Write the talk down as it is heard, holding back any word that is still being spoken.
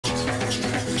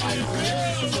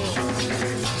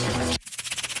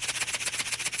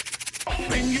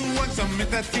some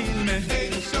entertainment,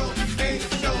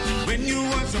 when you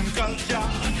want some culture,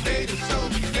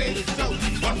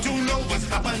 want to know what's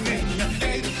happening,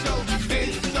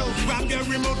 grab your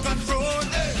remote control,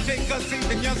 take a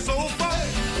seat in your sofa,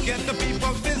 get the people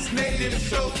of this native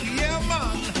show, yeah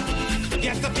man,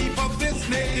 get the people of this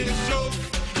native show.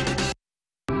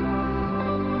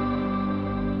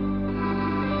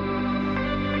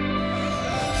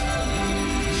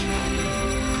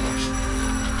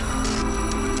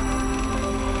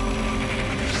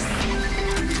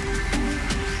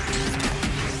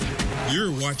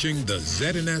 You're watching the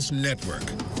ZNS Network,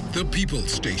 the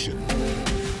People's Station.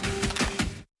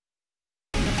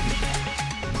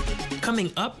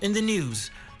 Coming up in the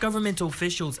news, government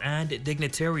officials and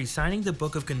dignitaries signing the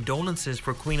Book of Condolences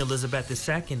for Queen Elizabeth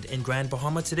II in Grand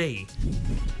Bahama today.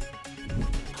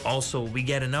 Also, we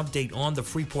get an update on the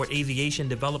Freeport Aviation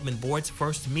Development Board's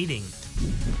first meeting.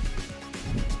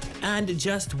 And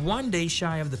just 1 day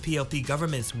shy of the PLP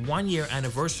government's one-year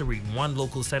anniversary, one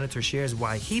local senator shares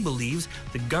why he believes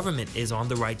the government is on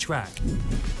the right track.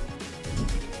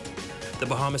 The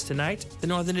Bahamas Tonight, the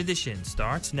Northern Edition,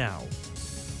 starts now.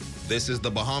 This is the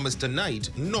Bahamas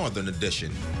Tonight, Northern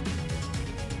Edition.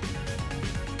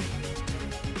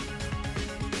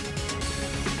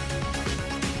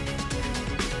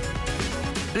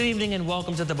 Good evening and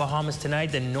welcome to the Bahamas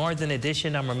Tonight, the Northern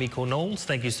Edition. I'm Ramiko Knowles.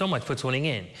 Thank you so much for tuning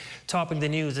in. Topping the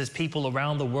news as people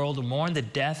around the world mourn the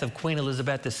death of Queen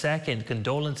Elizabeth II.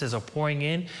 Condolences are pouring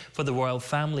in for the royal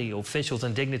family. Officials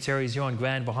and dignitaries here on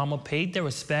Grand Bahama paid their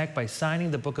respect by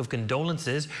signing the Book of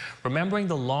Condolences, remembering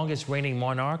the longest reigning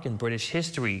monarch in British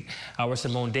history. Our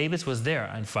Simone Davis was there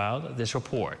and filed this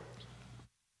report.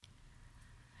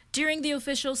 During the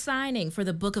official signing for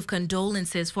the Book of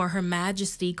Condolences for Her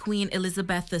Majesty Queen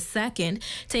Elizabeth II,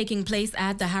 taking place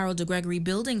at the Harold de Gregory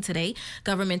Building today,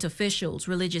 government officials,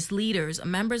 religious leaders,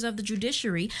 members of the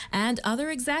judiciary, and other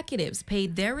executives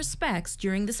paid their respects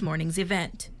during this morning's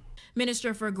event.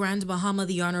 Minister for Grand Bahama,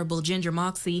 the Honorable Ginger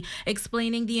Moxie,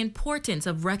 explaining the importance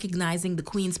of recognizing the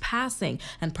Queen's passing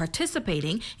and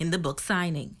participating in the book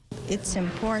signing. It's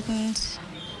important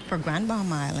for Grand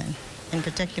Bahama Island. In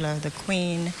particular, the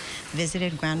Queen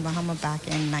visited Grand Bahama back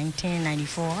in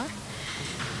 1994,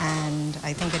 and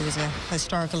I think it was a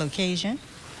historical occasion.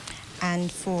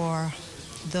 And for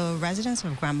the residents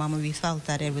of Grand Bahama, we felt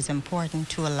that it was important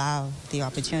to allow the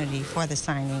opportunity for the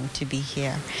signing to be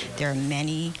here. There are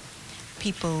many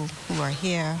people who are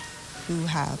here who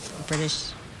have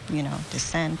British,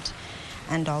 descent,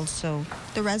 and also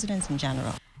the residents in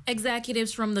general.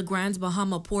 Executives from the Grand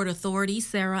Bahama Port Authority,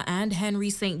 Sarah and Henry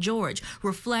St. George,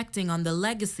 reflecting on the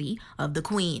legacy of the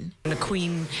Queen. The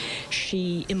Queen,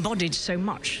 she embodied so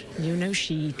much,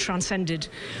 she transcended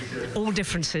all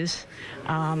differences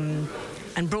and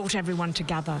brought everyone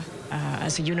together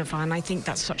as a unifier, and I think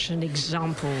that's such an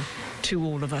example to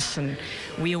all of us, and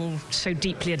we all so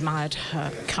deeply admired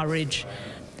her courage,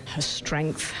 her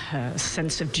strength, her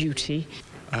sense of duty.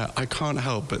 I can't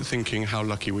help but thinking how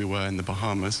lucky we were in the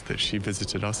Bahamas that she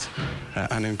visited us,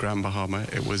 and in Grand Bahama.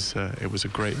 It was a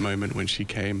great moment when she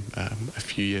came a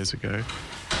few years ago,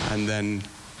 and then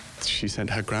she sent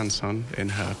her grandson in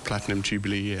her Platinum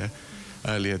Jubilee year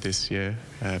earlier this year,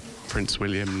 Prince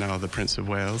William, now the Prince of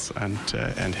Wales,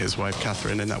 and his wife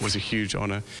Catherine, and that was a huge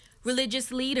honour.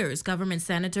 Religious leaders, government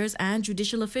senators, and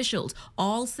judicial officials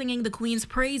all singing the Queen's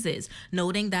praises,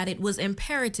 noting that it was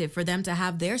imperative for them to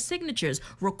have their signatures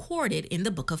recorded in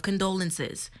the Book of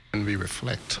Condolences. When we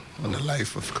reflect on the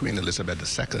life of Queen Elizabeth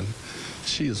II,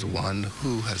 she is one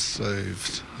who has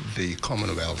served the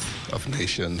Commonwealth of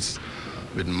Nations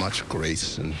with much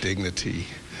grace and dignity.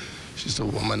 She's a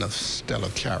woman of stellar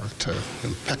character,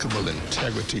 impeccable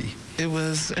integrity. It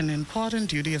was an important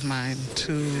duty of mine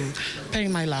to pay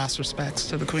my last respects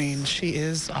to the Queen. She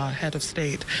is our head of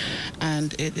state,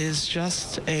 and it is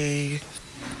just a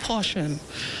portion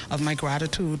of my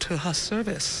gratitude to her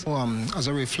service. As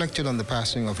I reflected on the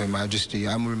passing of Her Majesty,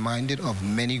 I'm reminded of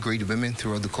many great women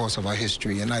throughout the course of our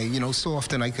history, and so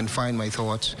often I confine my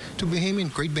thoughts to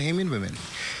great Bahamian women.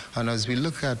 And as we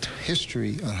look at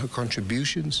history and her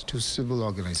contributions to civil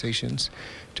organizations,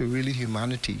 to really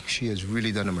humanity, she has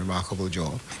really done a remarkable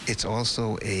job. It's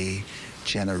also a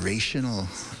generational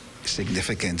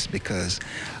significance because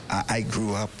I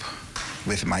grew up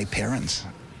with my parents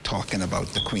talking about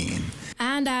the Queen.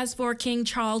 And as for King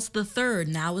Charles III,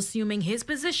 now assuming his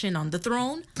position on the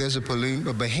throne, there's a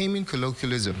Bahamian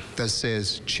colloquialism that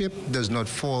says, chip does not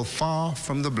fall far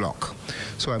from the block.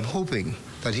 So I'm hoping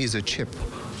that he's a chip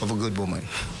of a good woman.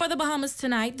 For the Bahamas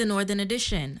Tonight, the Northern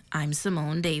Edition, I'm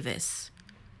Simone Davis.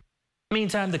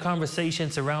 Meantime, the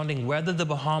conversation surrounding whether the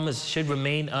Bahamas should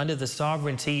remain under the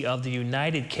sovereignty of the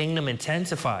United Kingdom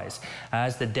intensifies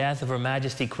as the death of Her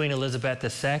Majesty Queen Elizabeth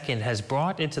II has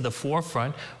brought it to the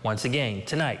forefront once again.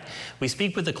 Tonight, we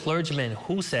speak with a clergyman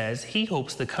who says he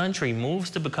hopes the country moves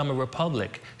to become a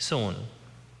republic soon.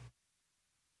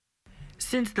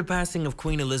 Since the passing of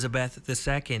Queen Elizabeth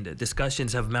II,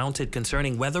 discussions have mounted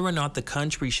concerning whether or not the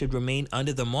country should remain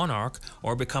under the monarch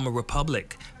or become a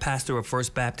republic. Pastor of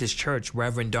First Baptist Church,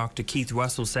 Reverend Dr. Keith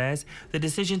Russell, says the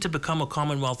decision to become a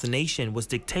Commonwealth nation was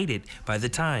dictated by the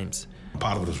times.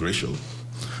 Part of it was racial.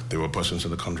 There were persons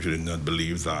in the country who did not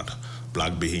believe that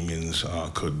black Bahamians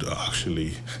could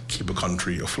actually keep a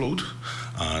country afloat.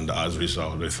 And as a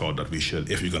result, they thought that we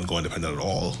should, if you're going to go independent at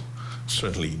all,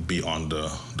 certainly be under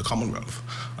the Commonwealth.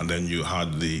 And then you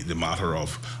had the matter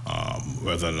of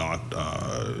whether or not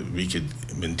we could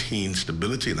maintain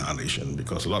stability in our nation,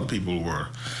 because a lot of people were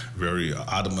very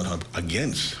adamant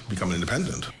against becoming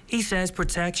independent. He says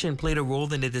protection played a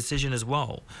role in the decision as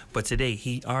well, but today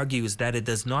he argues that it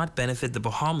does not benefit the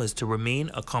Bahamas to remain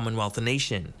a Commonwealth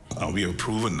nation. We have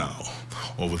proven now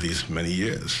over these many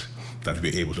years that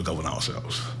we're able to govern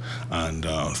ourselves. And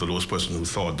for those persons who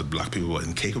thought that black people were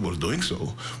incapable of doing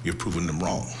so, we've proven them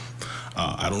wrong.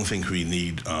 I don't think we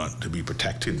need to be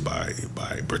protected by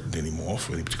Britain anymore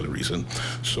for any particular reason.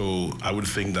 So I would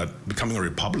think that becoming a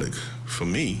republic, for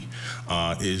me,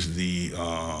 is the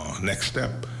next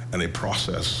step in a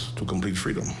process to complete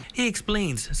freedom. He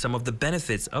explains some of the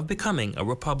benefits of becoming a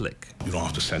republic. You don't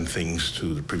have to send things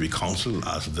to the Privy Council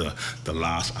as the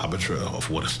last arbiter of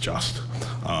what is just.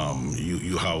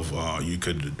 You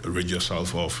could rid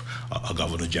yourself of a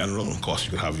Governor General. Of course,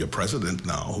 you could have your president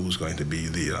now, who's going to be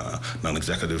the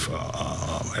non-executive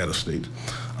head of state.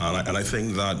 And I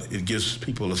think that it gives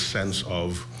people a sense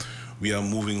of we are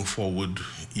moving forward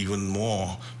even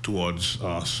more towards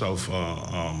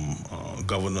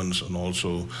self-governance and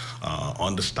also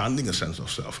understanding a sense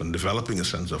of self and developing a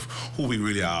sense of who we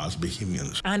really are as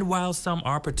Bahamians. And while some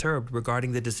are perturbed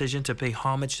regarding the decision to pay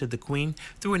homage to the Queen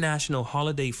through a national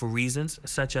holiday for reasons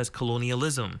such as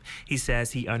colonialism, he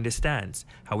says he understands.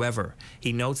 However,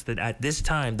 he notes that at this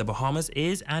time, the Bahamas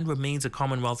is and remains a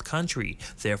Commonwealth country.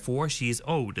 Therefore, she is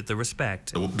owed the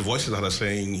respect. The voices that are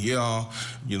saying, yeah,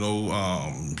 you know,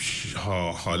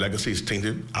 her legacy is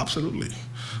tainted, absolutely.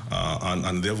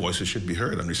 And their voices should be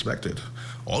heard and respected.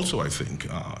 Also, I think,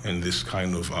 in this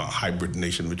kind of hybrid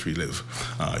nation which we live,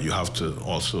 you have to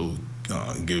also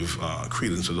give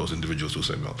credence to those individuals who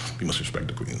say, well, we must respect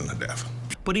the Queen and her death.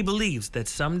 But he believes that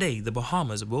someday the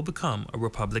Bahamas will become a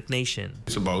republic nation.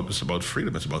 It's about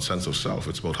freedom, it's about sense of self,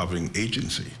 it's about having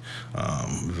agency,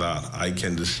 that I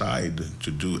can decide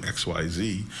to do X, Y,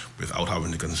 Z without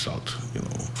having to consult,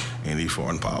 any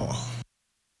foreign power.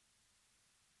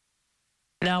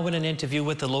 Now, in an interview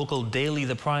with the local daily,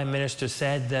 the Prime Minister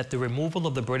said that the removal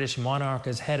of the British monarch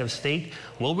as head of state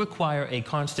will require a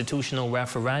constitutional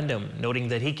referendum, noting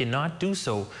that he cannot do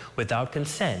so without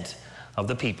consent of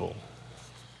the people.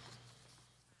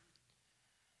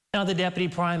 Now, the Deputy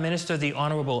Prime Minister, the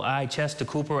Honorable I. Chester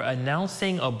Cooper,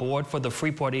 announcing a board for the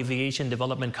Freeport Aviation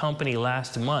Development Company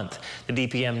last month. The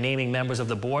DPM naming members of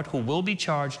the board who will be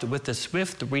charged with the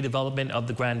swift redevelopment of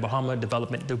the Grand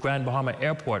Bahama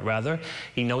Airport, rather.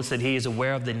 He notes that he is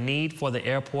aware of the need for the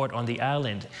airport on the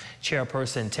island.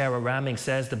 Chairperson Tara Ramming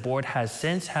says the board has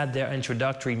since had their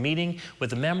introductory meeting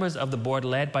with the members of the board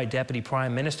led by Deputy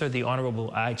Prime Minister, the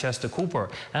Honorable I. Chester Cooper,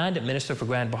 and Minister for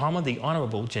Grand Bahama, the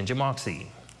Honorable Ginger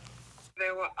Moxie.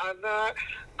 There were other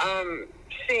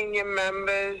senior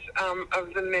members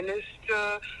of the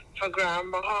Minister for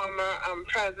Grand Bahama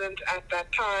present at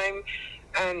that time,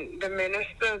 and the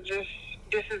Minister this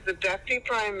is the Deputy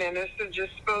Prime Minister,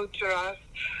 just spoke to us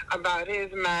about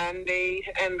his mandate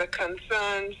and the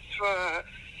concerns for,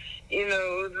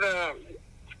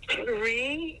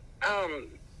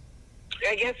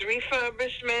 the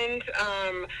refurbishment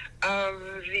of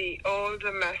the old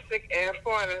domestic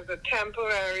airport as a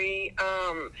temporary,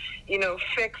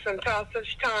 fix until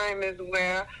such time as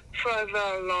we're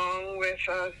further along with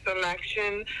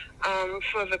selection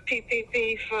for the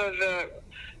PPP for the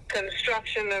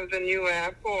construction of the new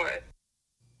airport.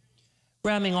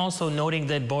 Ramming also noting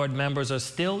that board members are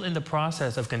still in the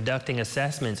process of conducting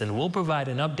assessments and will provide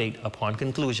an update upon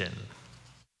conclusion.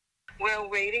 We're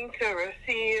waiting to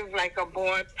receive a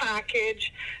board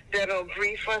package that'll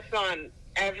brief us on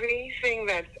everything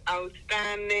that's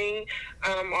outstanding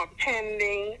or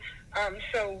pending.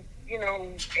 So,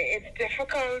 it's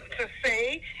difficult to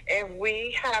say if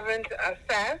we haven't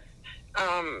assessed,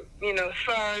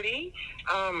 thoroughly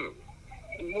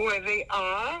where they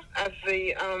are as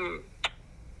the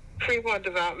Freeport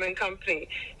Development Company.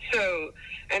 So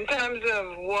in terms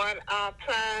of what our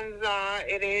plans are,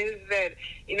 it is that,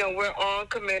 you know, we're all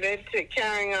committed to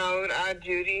carrying out our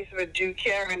duties with due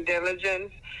care and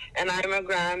diligence. And I'm a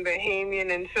Grand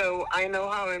Bahamian, and so I know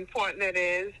how important it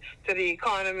is to the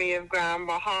economy of Grand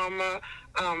Bahama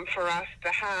for us to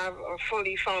have a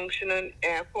fully functioning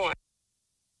airport.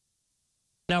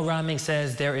 Now, Raming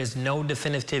says there is no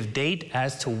definitive date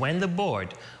as to when the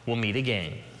board will meet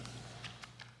again.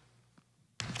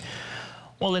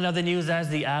 Well, in other news, as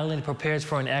the island prepares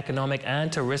for an economic and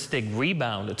touristic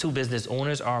rebound, the two business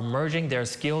owners are merging their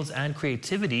skills and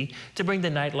creativity to bring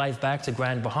the nightlife back to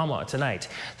Grand Bahama tonight.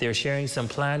 They're sharing some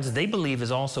plans they believe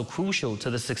is also crucial to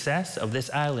the success of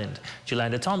this island.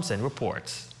 Jolanda Thompson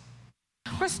reports.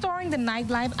 Restoring the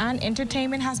nightlife and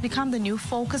entertainment has become the new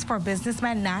focus for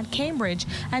businessmen Nat Cambridge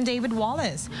and David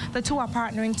Wallace. The two are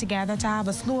partnering together to have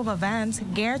a slew of events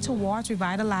geared towards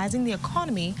revitalizing the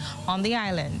economy on the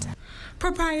island.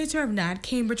 Proprietor of Nat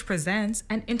Cambridge Presents,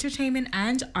 an entertainment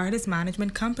and artist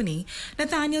management company,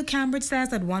 Nathaniel Cambridge says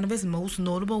that one of his most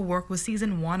notable work was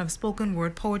Season 1 of Spoken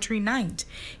Word Poetry Night.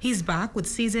 He's back with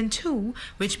Season 2,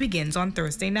 which begins on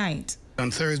Thursday night. On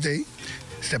Thursday,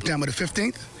 September the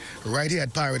 15th, right here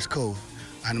at Pirates Cove,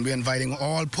 and we're inviting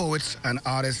all poets and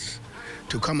artists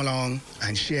to come along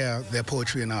and share their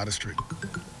poetry and artistry.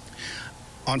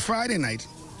 On Friday night,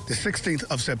 the 16th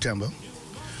of September,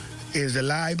 is the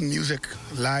live music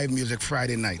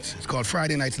Friday nights. It's called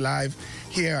Friday Nights Live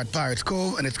here at Pirates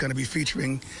Cove, and it's going to be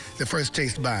featuring the First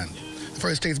Taste Band. The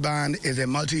First Taste Band is a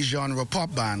multi-genre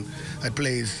pop band that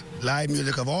plays live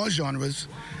music of all genres,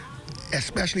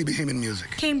 especially Bahamian music.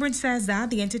 Cambridge says that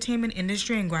the entertainment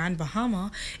industry in Grand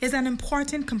Bahama is an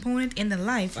important component in the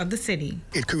life of the city.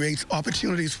 It creates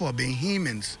opportunities for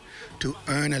Bahamians to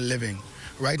earn a living.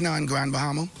 Right now in Grand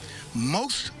Bahama,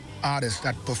 most artists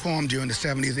that performed during the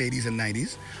 70s, 80s, and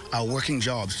 90s are working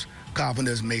jobs: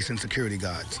 carpenters, masons, security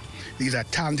guards. These are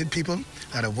talented people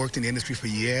that have worked in the industry for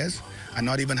years and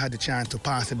not even had the chance to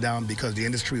pass it down because the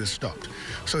industry was stopped.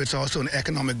 So it's also an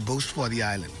economic boost for the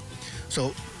island.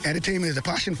 So entertainment is a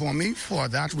passion for me for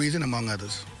that reason, among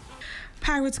others.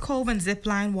 Pirates Cove and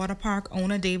Zipline Water Park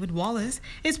owner David Wallace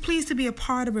is pleased to be a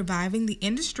part of reviving the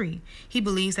industry. He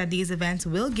believes that these events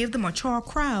will give the mature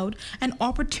crowd an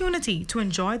opportunity to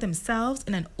enjoy themselves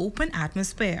in an open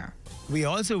atmosphere. We're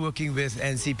also working with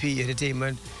NCP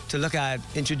Entertainment to look at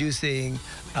introducing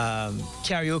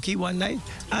karaoke one night,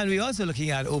 and we're also looking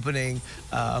at opening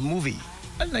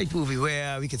a night movie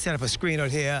where we could set up a screen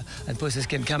out here and persons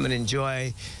can come and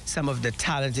enjoy some of the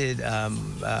talented,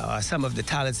 some of the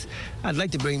talents. I'd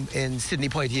like to bring in Sidney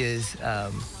Poitier's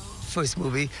first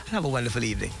movie and have a wonderful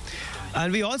evening.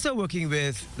 And we're also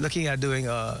looking at doing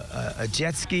a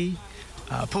jet ski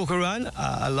poker run,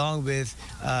 along with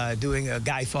doing a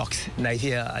Guy Fawkes night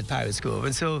here at Pirates Cove.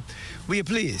 And so we are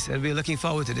pleased and we're looking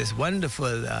forward to this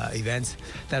wonderful event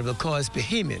that will cause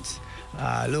Bahamians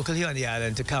local here on the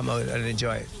island to come out and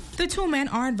enjoy it. The two men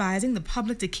are advising the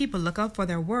public to keep a lookout for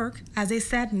their work as they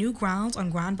set new grounds on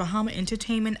Grand Bahama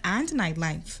entertainment and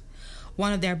nightlife.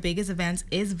 One of their biggest events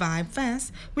is Vibe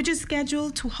Fest, which is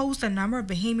scheduled to host a number of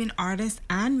Bahamian artists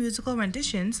and musical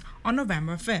renditions on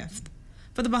November 5th.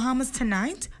 For the Bahamas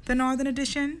Tonight, the Northern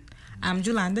Edition, I'm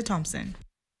Jolanda Thompson.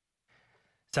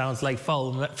 Sounds like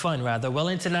fun, rather. Well,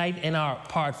 and tonight, in our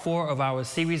part 4 of our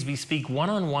series, we speak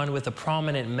one-on-one with a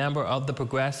prominent member of the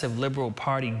Progressive Liberal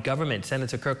Party government,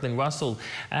 Senator Kirkland Russell,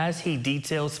 as he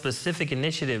details specific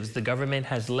initiatives the government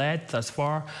has led thus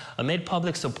far amid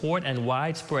public support and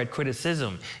widespread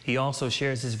criticism. He also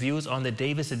shares his views on the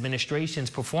Davis administration's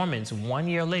performance 1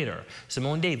 year later.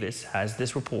 Simone Davis has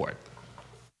this report.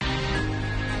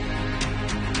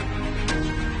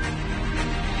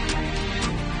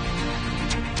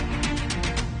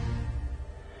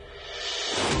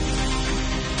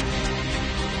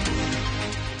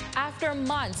 After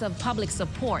months of public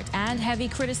support and heavy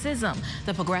criticism,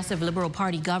 the Progressive Liberal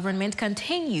Party government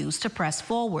continues to press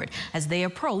forward as they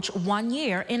approach 1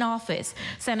 year in office.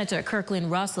 Senator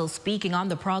Kirkland Russell speaking on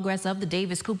the progress of the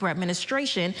Davis-Cooper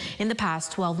administration in the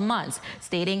past 12 months,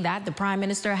 stating that the Prime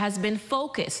Minister has been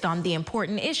focused on the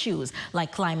important issues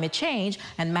like climate change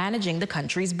and managing the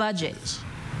country's budget.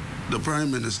 The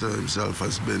Prime Minister himself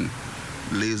has been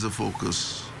laser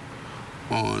focused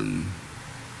on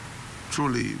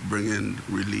truly bringing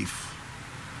relief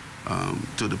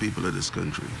to the people of this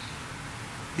country.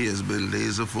 He has been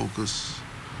laser focused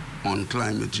on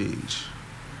climate change,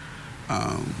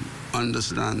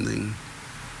 understanding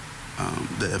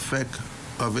the effect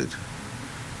of it,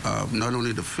 not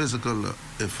only the physical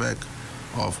effect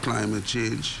of climate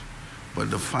change, but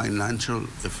the financial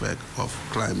effect of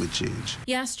climate change.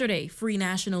 Yesterday, Free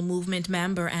National Movement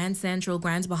member and Central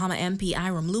Grand Bahama MP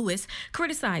Iram Lewis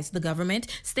criticized the government,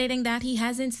 stating that he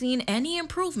hasn't seen any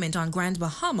improvement on Grand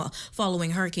Bahama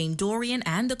following Hurricane Dorian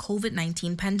and the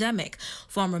COVID-19 pandemic.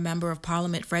 Former Member of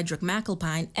Parliament Frederick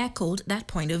McAlpine echoed that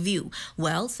point of view.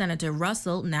 Well, Senator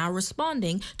Russell now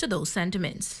responding to those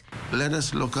sentiments. Let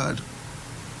us look at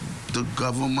the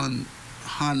government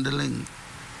handling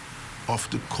of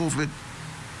the COVID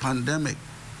pandemic.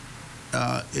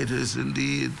 It is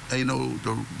indeed,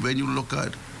 when you look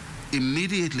at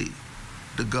immediately,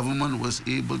 the government was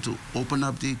able to open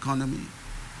up the economy,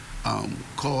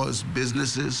 cause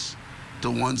businesses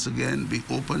to once again be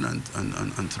open and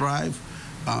thrive,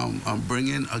 and bring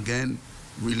in again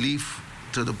relief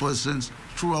to the persons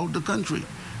throughout the country.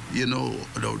 The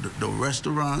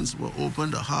restaurants were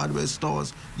open, the hardware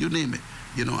stores, you name it,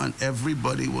 and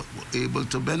everybody were able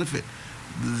to benefit.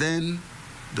 Then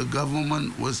the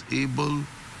government was able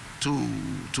to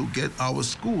get our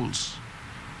schools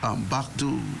back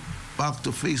to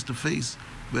face-to-face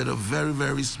with a very,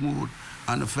 very smooth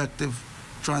and effective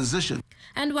transition.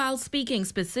 And while speaking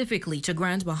specifically to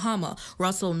Grand Bahama,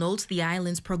 Russell notes the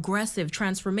island's progressive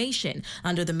transformation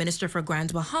under the Minister for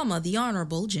Grand Bahama, the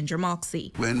Honorable Ginger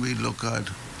Moxey. When we look at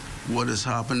what is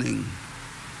happening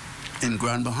in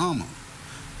Grand Bahama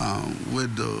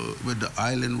with the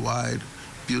island-wide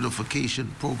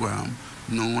beautification program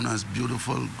known as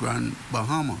Beautiful Grand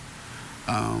Bahama,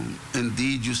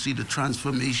 indeed you see the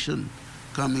transformation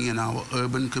coming in our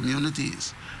urban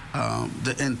communities.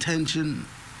 The intention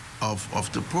of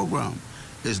the program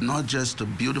is not just to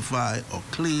beautify or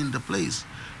clean the place,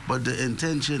 but the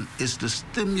intention is to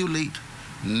stimulate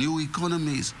new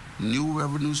economies, new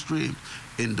revenue streams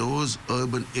in those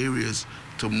urban areas,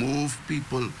 to move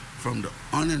people from the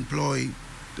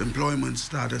employment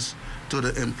status to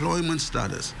the employment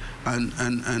status, and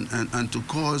to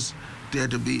cause there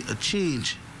to be a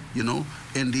change,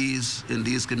 in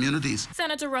these communities.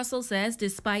 Senator Russell says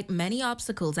despite many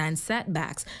obstacles and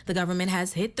setbacks, the government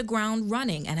has hit the ground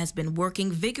running and has been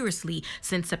working vigorously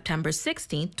since September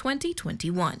 16,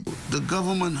 2021. The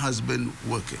government has been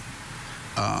working.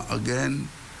 Again,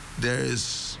 there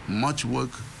is much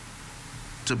work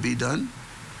to be done.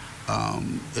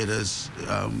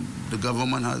 The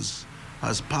government has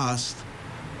passed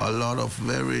a lot of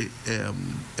very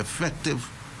effective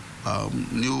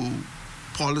new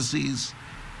policies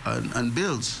and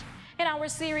bills. In our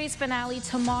series finale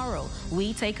tomorrow,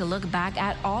 we take a look back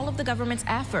at all of the government's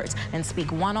efforts and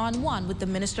speak one-on-one with the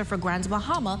Minister for Grand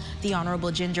Bahama, the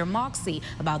Honorable Ginger Moxey,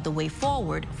 about the way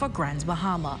forward for Grand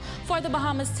Bahama. For the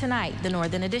Bahamas Tonight, the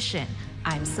Northern Edition,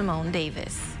 I'm Simone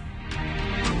Davis.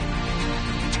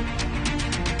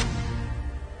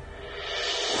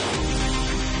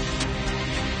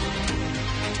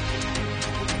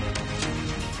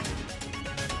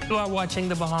 You are watching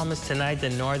the Bahamas Tonight, the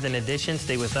Northern Edition.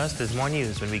 Stay with us. There's more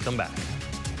news when we come back.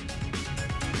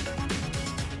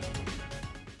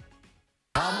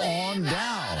 Come on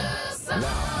down.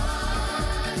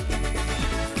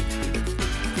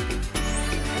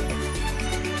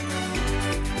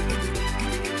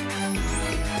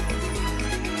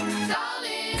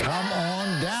 Come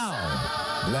on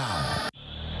down. Now.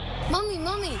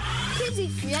 Mommy, kids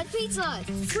eat free at Pizza Hut.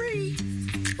 Free?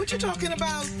 What you talking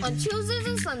about? On Tuesdays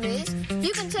and Sundays,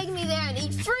 you can take me there and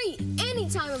eat free any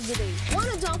time of the day.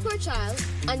 $1 per child,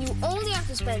 and you only have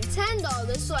to spend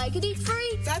 $10 so I could eat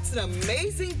free. That's an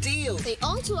amazing deal. They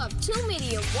also have 2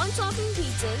 medium, 1-topping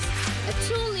pizzas, a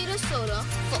 2-liter soda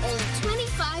for only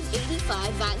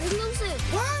 $25.85 VAT inclusive.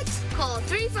 What? Call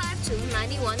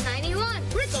 352-9191.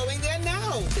 We're going there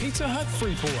now. Pizza Hut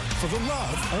Freeport, for the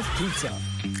love of pizza.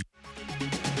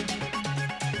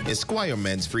 Esquire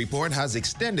Men's Freeport has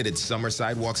extended its summer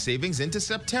sidewalk savings into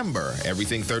September.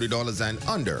 Everything $30 and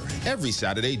under every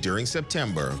Saturday during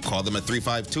September. Call them at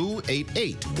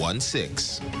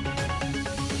 352-8816.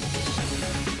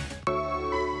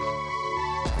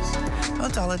 Well,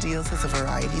 Dollar Deals is a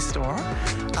variety store.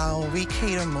 We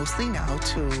cater mostly now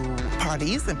to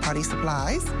parties and party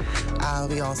supplies.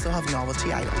 We also have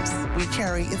novelty items. We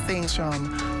carry things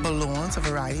from balloons, a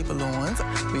variety of balloons.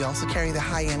 We also carry the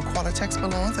high-end Qualitex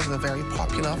balloons that are very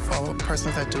popular for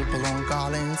persons that do balloon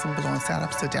garlands and balloon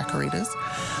setups to decorators.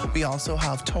 We also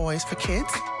have toys for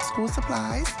kids, school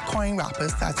supplies, coin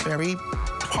wrappers, that's very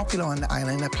popular on the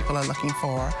island that people are looking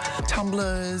for.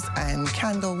 Tumblers and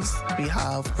candles. We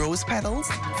have rose petals,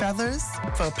 feathers.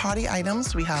 For party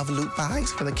items, we have loot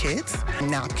bags for the kids,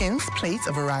 napkins, plates,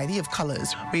 a variety of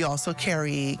colors. We also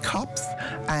carry cups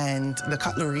and the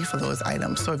cutlery for those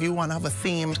items. So if you want to have a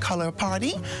themed color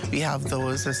party, we have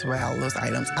those as well, those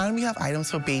items. And we have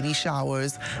items for baby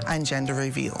showers and gender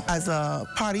reveal. As a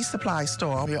party supply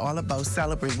store, we're all about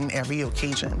celebrating every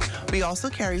occasion. We also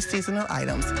carry seasonal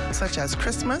items such as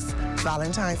Christmas,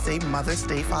 Valentine's Day, Mother's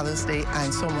Day, Father's Day,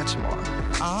 and so much more.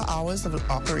 Our hours of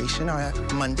operation are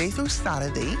Monday through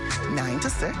Saturday, 9 to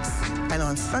 6, and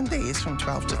on Sundays from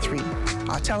 12 to 3.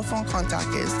 Our telephone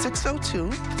contact is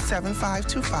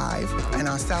 602-7525, and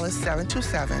our cell is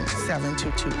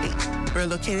 727-7228. We're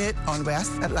located on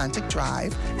West Atlantic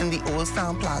Drive in the Old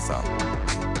Sound Plaza.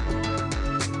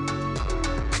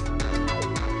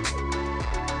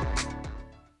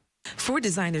 For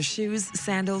designer shoes,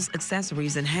 sandals,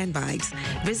 accessories, and handbags,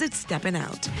 visit Steppin'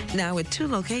 Out, now at 2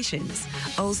 locations,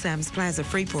 Old Sam's Plaza,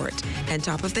 Freeport, and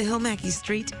Top of the Hill, Mackey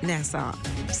Street, Nassau.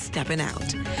 Steppin'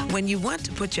 Out, when you want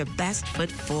to put your best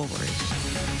foot forward.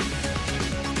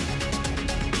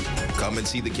 Come and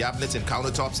see the cabinets and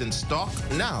countertops in stock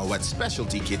now at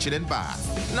Specialty Kitchen and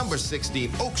Bath, number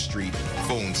 16 Oak Street,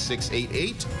 phone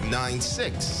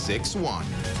 688-9661.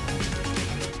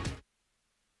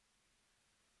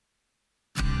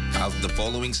 Have the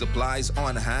following supplies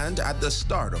on hand at the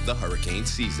start of the hurricane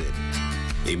season.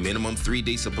 A minimum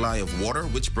 3-day supply of water,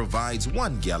 which provides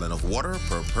 1 gallon of water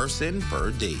per person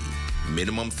per day.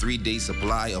 Minimum 3-day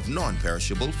supply of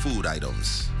non-perishable food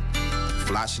items.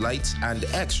 Flashlights and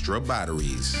extra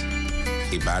batteries.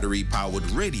 A battery-powered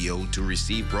radio to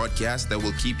receive broadcasts that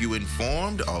will keep you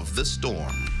informed of the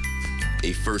storm.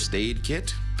 A first aid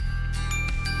kit.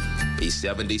 A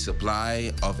 7-day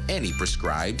supply of any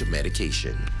prescribed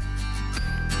medication.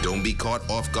 Don't be caught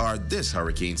off guard this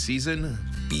hurricane season.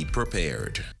 Be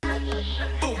prepared.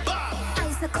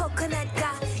 Ice the coconut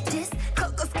got this.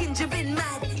 Cocoa skin driven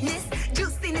madness.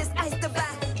 Juiciness ice the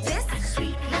back. This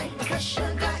sweet like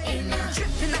sugar in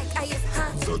dripping like ice,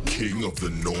 huh? The King of the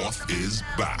North is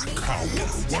back. Power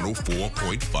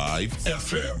 104.5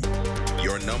 FM.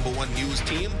 Your #1 news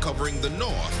team covering the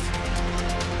North.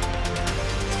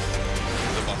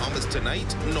 The Bahamas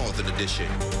Tonight, Northern Edition.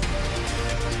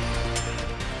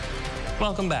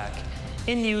 Welcome back.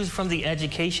 In news from the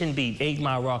Education Beat, 8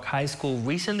 Mile Rock High School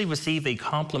recently received a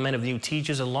complement of new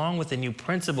teachers along with a new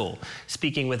principal.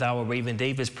 Speaking with our Raven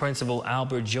Davis principal,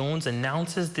 Albert Jones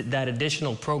announces that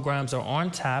additional programs are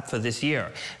on tap for this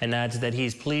year and adds that he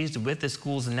is pleased with the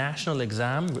school's national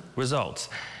exam results.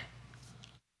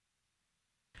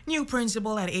 New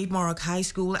principal at 8 Mile Rock High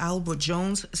School, Albert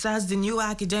Jones, says the new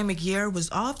academic year was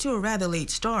off to a rather late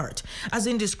start, as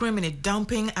indiscriminate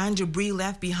dumping and debris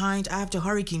left behind after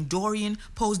Hurricane Dorian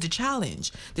posed a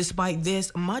challenge. Despite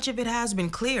this, much of it has been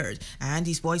cleared, and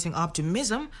he's voicing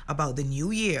optimism about the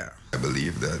new year. I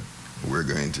believe that we're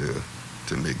going to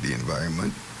make the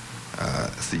environment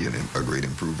see a great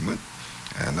improvement.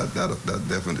 And that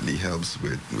definitely helps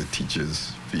with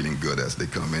teachers feeling good as they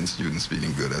come in, students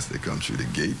feeling good as they come through the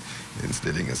gate,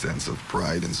 instilling a sense of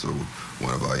pride. And so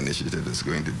one of our initiatives is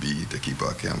going to be to keep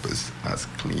our campus as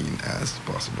clean as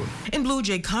possible. In Blue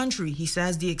Jay country, he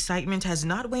says the excitement has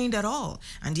not waned at all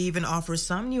and even offers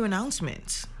some new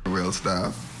announcements. We're well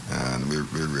staffed and we're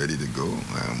ready to go.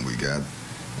 We got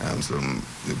some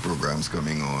new programs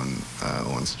coming on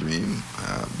stream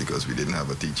because we didn't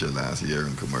have a teacher last year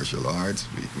in commercial arts.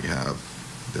 We have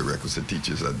the requisite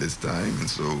teachers at this time, and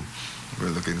so we're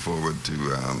looking forward to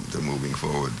moving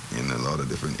forward in a lot of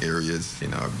different areas.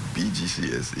 In our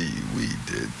BGCSE, we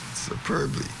did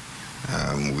superbly.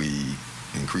 We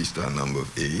increased our number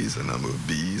of A's, a number of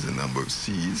B's, a number of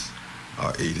C's.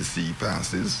 Our A to C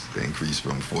passes increased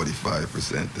from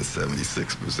 45% to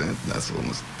 76%. That's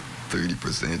almost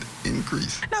 30%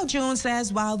 increase. Now, Jones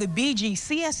says while the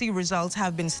BGCSE results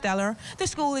have been stellar, the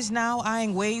school is now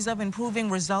eyeing ways of improving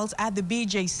results at the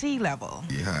BJC level.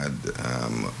 We had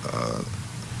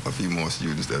a few more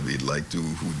students that we'd like to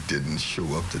who didn't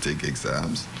show up to take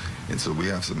exams. And so we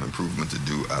have some improvement to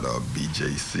do at our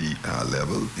BJC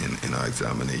level in our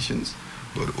examinations.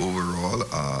 But overall,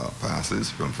 passes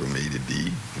from A to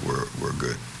D were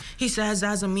good. He says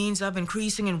as a means of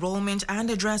increasing enrollment and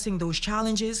addressing those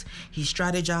challenges, he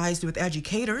strategized with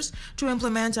educators to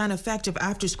implement an effective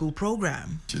after-school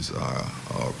program. Teachers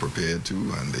are prepared to,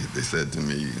 and they said to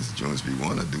me, Mr. Jones, we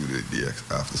want to do the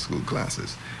after-school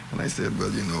classes. And I said,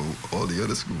 well, you know, all the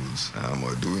other schools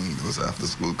are doing those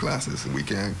after-school classes, and we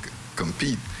can't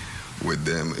compete with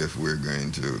them if we're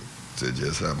going to to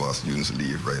just have our students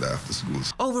leave right after school.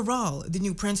 Overall, the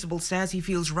new principal says he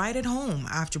feels right at home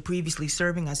after previously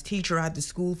serving as teacher at the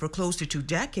school for close to 2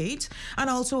 decades and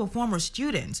also a former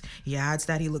student. He adds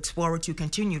that he looks forward to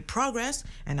continued progress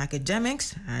in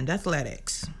academics and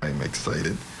athletics. I'm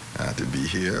excited to be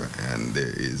here, and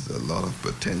there is a lot of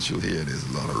potential here. There's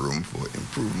a lot of room for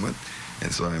improvement,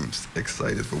 and so I'm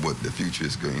excited for what the future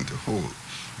is going to hold.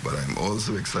 But I'm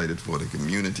also excited for the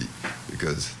community,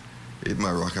 because 8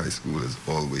 Mile Rock High School has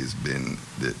always been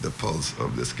the pulse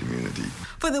of this community.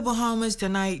 For the Bahamas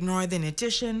Tonight Northern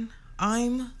Edition,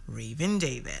 I'm Raven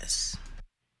Davis.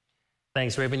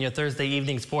 Thanks, Raven. Your Thursday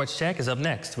evening sports check is up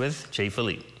next with Jay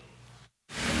Philippe.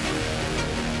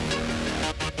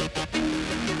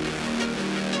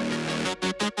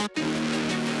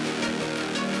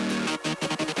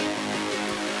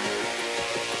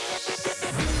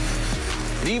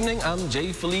 Good evening, I'm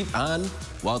Jay Philippe and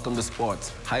welcome to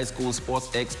sports. High school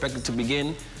sports are expected to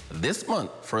begin this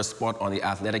month. First sport on the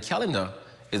athletic calendar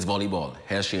is volleyball.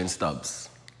 Here's Shane Stubbs.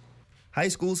 High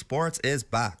school sports is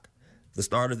back. The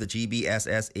start of the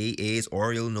GBSSAA's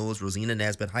Oriole Nose Rosina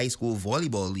Nesbitt High School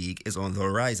Volleyball League is on the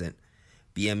horizon.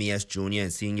 BMES Junior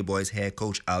and Senior Boys head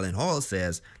coach Alan Hall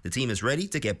says the team is ready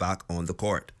to get back on the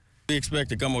court. We expect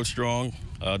to come out strong.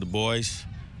 The boys,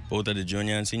 both at the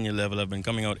junior and senior level, have been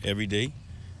coming out every day.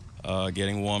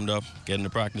 Getting warmed up, getting the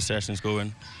practice sessions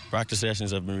going. Practice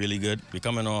sessions have been really good. We're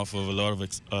coming off of a lot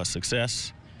of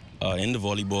success in the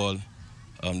volleyball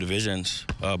divisions,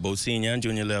 both senior and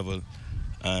junior level.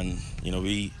 And, you know,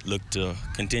 we look to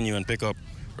continue and pick up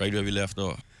right where we left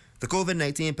off. The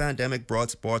COVID-19 pandemic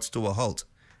brought sports to a halt,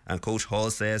 and Coach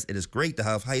Hall says it is great to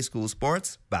have high school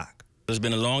sports back. It's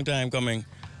been a long time coming.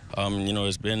 You know,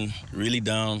 it's been really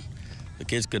down. The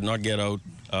kids could not get out.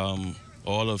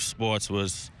 All of sports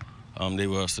was... they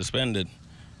were suspended,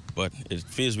 but it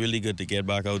feels really good to get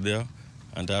back out there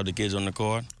and to have the kids on the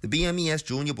court. The BMES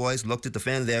Junior Boys look to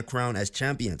defend their crown as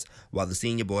champions, while the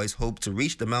Senior Boys hope to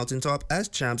reach the mountaintop as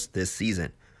champs this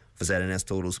season. For ZNS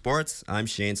Total Sports, I'm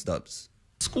Shane Stubbs.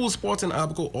 School sports in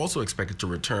Abaco also expected to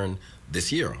return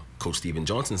this year. Coach Stephen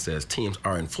Johnson says teams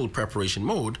are in full preparation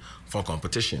mode for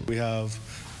competition. We have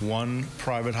one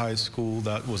private high school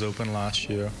that was open last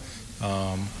year.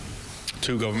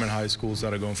 2 government high schools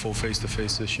that are going full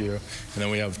face-to-face this year, and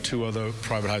then we have 2 other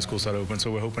private high schools that are open.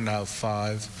 So we're hoping to have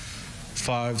five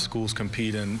schools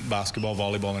compete in basketball,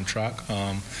 volleyball, and track.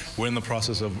 We're in the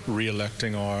process of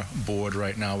re-electing our board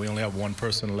right now. We only have 1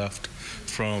 person left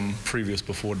from previous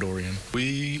before Dorian.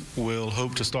 We will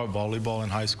hope to start volleyball in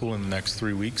high school in the next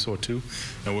 3 weeks or 2,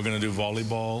 and we're going to do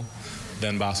volleyball,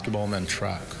 then basketball, and then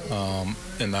track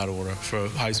in that order for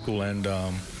high school and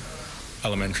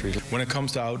elementary. When it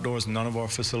comes to outdoors, none of our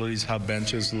facilities have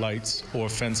benches, lights, or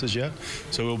fences yet,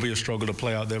 so it will be a struggle to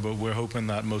play out there, but we're hoping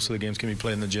that most of the games can be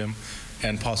played in the gym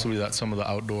and possibly that some of the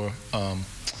outdoor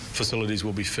facilities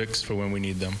will be fixed for when we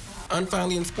need them. And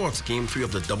finally in sports, Game 3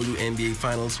 of the WNBA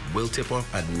Finals will tip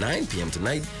off at 9 p.m.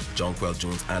 tonight. Jonquil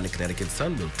Jones and the Connecticut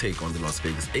Sun will take on the Las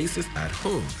Vegas Aces at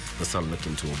home. The Sun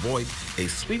looking to avoid a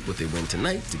sweep with a win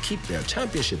tonight to keep their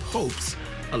championship hopes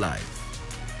alive.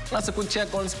 That's a quick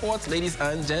check on sports, ladies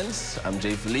and gents. I'm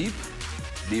Jay Philippe.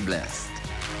 Be blessed.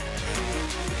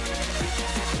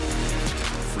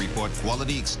 Freeport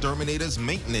Quality Exterminators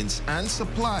Maintenance and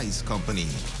Supplies Company,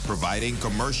 providing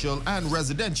commercial and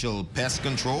residential pest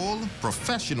control,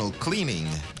 professional cleaning,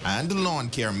 and lawn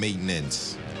care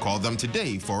maintenance. Call them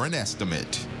today for an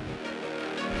estimate.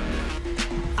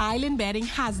 Island Bedding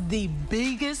has the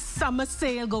biggest summer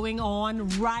sale going on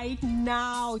right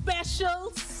now.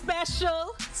 Special.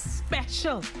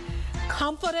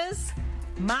 Comforters,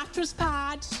 mattress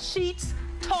pads, sheets,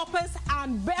 toppers,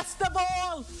 and best of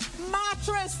all,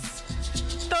 mattress.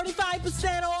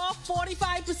 35% off,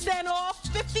 45% off,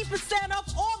 50%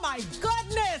 off. Oh my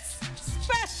goodness!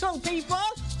 Special, people.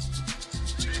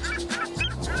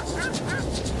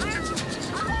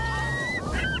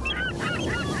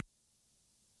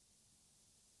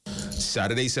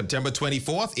 Saturday, September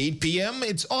 24th, 8 p.m.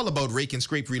 It's all about Rake and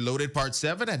Scrape Reloaded Part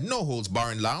 7 at No Holds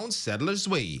Bar and Lounge, Settlers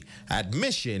Way.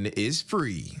 Admission is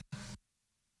free.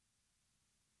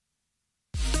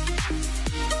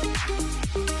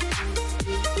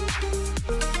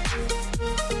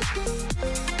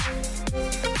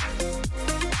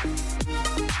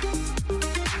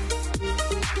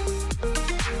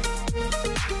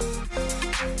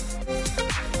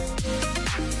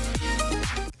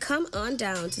 Come on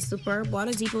down to Superb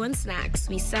Water Depot and Snacks.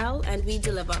 We sell and we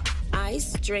deliver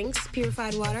ice, drinks,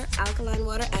 purified water, alkaline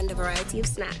water, and a variety of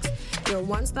snacks. Your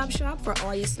one-stop shop for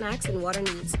all your snacks and water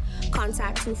needs.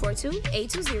 Contact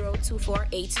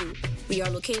 242-820-2482. We are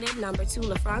located number 2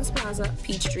 La France Plaza,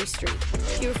 Peachtree Street.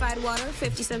 Purified water,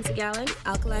 50 cents a gallon.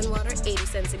 Alkaline water, 80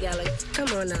 cents a gallon. Come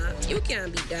on now, you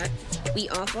can't beat that. We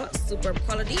offer superb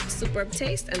quality, superb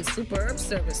taste, and superb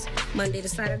service. Monday to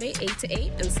Saturday, 8 to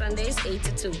 8, and Sundays, 8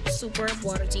 to 2. Superb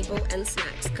water depot and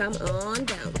snacks. Come on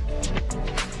down.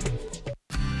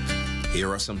 Here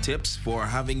are some tips for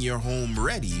having your home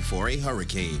ready for a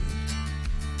hurricane.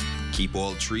 Keep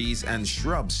all trees and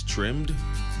shrubs trimmed.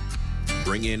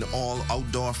 Bring in all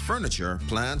outdoor furniture,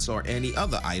 plants, or any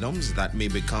other items that may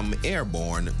become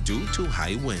airborne due to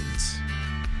high winds.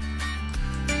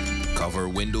 Cover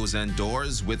windows and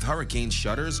doors with hurricane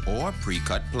shutters or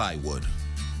pre-cut plywood.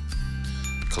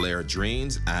 Clear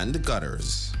drains and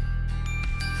gutters.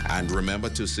 And remember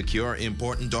to secure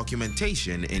important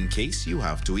documentation in case you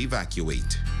have to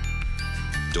evacuate.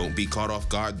 Don't be caught off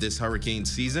guard this hurricane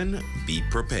season. Be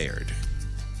prepared.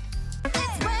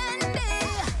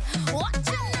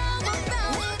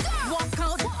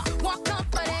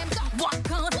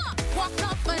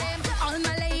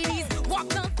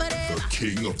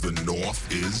 King of the North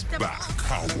is back.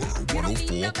 Power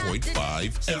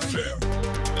 104.5 FM.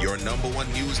 Your #1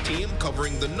 news team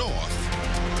covering the North.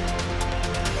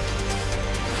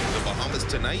 The Bahamas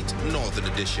Tonight, Northern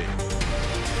Edition.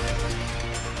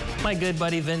 My good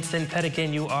buddy Vincent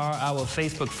Pettikin, you are our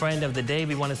Facebook friend of the day.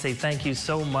 We want to say thank you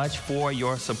so much for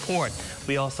your support.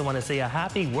 We also want to say a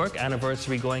happy work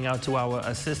anniversary going out to our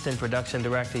assistant production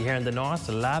director here in the North,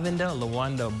 Lavender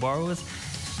Lawanda Burrows.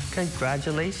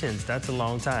 Congratulations, that's a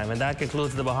long time. And that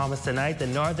concludes the Bahamas Tonight, the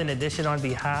Northern Edition. On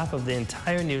behalf of the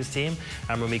entire news team,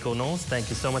 I'm Ramiko Knowles. Thank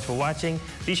you so much for watching.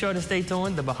 Be sure to stay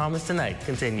tuned. The Bahamas Tonight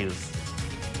continues.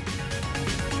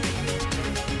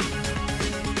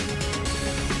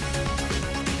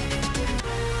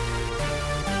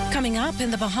 Coming up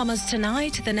in the Bahamas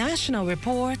Tonight, the National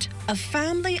Report, a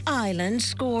family island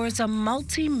scores a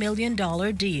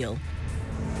multi-million-dollar deal.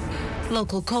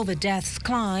 Local COVID deaths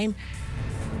climb.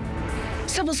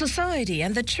 Civil society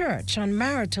and the church on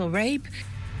marital rape.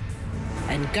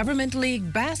 And Government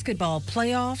League basketball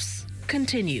playoffs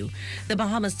continue. The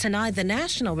Bahamas Tonight, the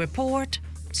National Report,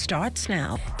 starts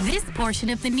now. This portion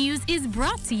of the news is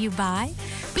brought to you by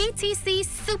BTC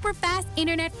Superfast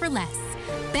Internet for Less.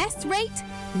 Best rate,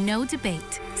 no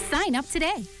debate. Sign up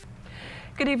today.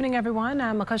 Good evening, everyone.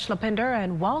 I'm Akush Lapinder,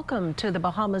 and welcome to the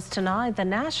Bahamas Tonight, the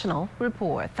National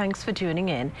Report. Thanks for tuning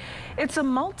in. It's a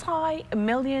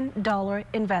multi-million-dollar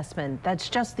investment. That's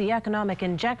just the economic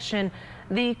injection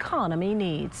the economy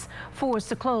needs. Forced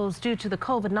to close due to the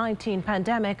COVID-19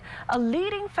 pandemic, a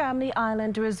leading family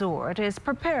island resort is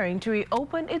preparing to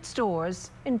reopen its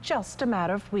doors in just a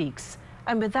matter of weeks.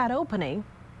 And with that opening,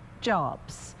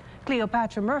 jobs.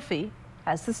 Cleopatra Murphy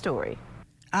has the story.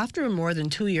 After a more than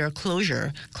 2-year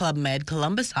closure, Club Med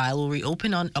Columbus Isle will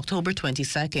reopen on October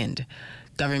 22nd.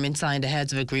 Government signed a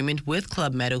heads of agreement with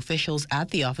Club Med officials at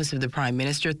the Office of the Prime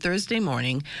Minister Thursday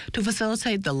morning to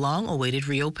facilitate the long-awaited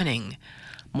reopening.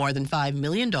 More than $5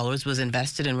 million was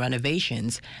invested in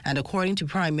renovations, and according to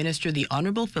Prime Minister the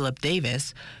Honourable Philip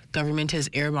Davis, government has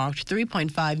earmarked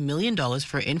 $3.5 million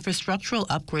for infrastructural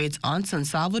upgrades on San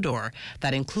Salvador.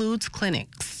 That includes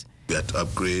clinics. We have to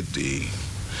upgrade the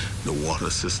water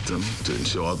system to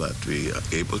ensure that we are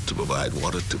able to provide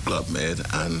water to Club Med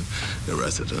and the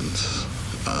residents.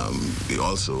 We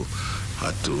also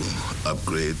had to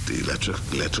upgrade the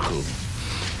electrical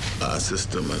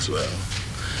system as well.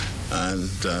 And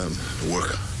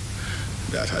work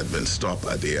that had been stopped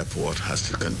at the airport has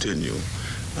to continue,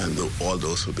 and all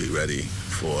those will be ready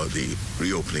for the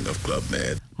reopening of Club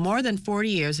Med. More than 40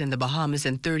 years in the Bahamas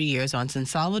and 30 years on San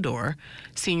Salvador,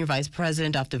 Senior Vice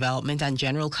President of Development and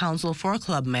General Counsel for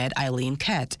Club Med, Eileen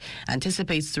Kett,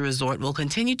 anticipates the resort will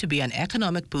continue to be an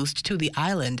economic boost to the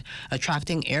island,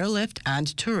 attracting airlift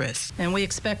and tourists. And we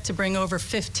expect to bring over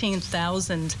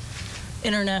 15,000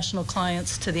 international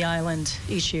clients to the island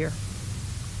each year.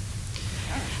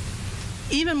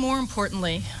 Even more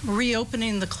importantly,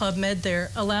 reopening the Club Med there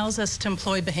allows us to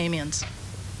employ Bahamians.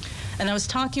 And I was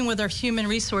talking with our human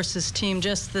resources team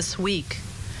just this week,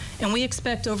 and we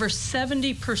expect over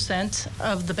 70%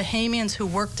 of the Bahamians who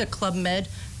worked at Club Med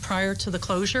prior to the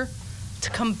closure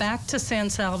to come back to San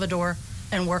Salvador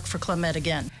and work for Club Med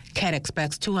again. Kett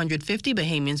expects 250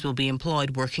 Bahamians will be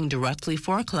employed working directly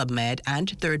for Club Med and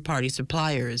third-party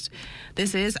suppliers.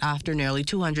 This is after nearly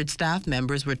 200 staff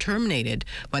members were terminated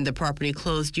when the property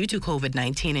closed due to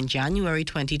COVID-19 in January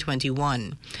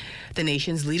 2021. The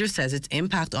nation's leader says its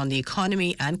impact on the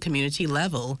economy and community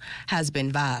level has been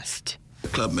vast.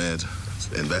 Club Med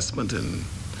investment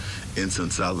in San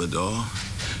Salvador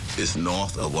is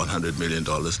north of $100 million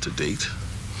to date.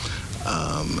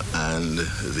 And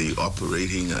the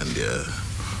operating and their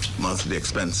monthly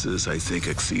expenses, I think,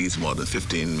 exceeds more than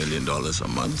 $15 million a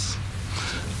month.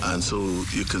 And so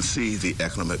you can see the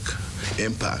economic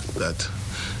impact that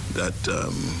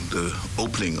the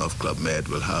opening of Club Med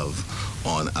will have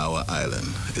on our island.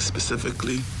 It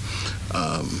specifically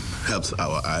helps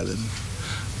our island,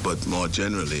 but more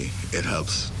generally, it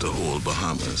helps the whole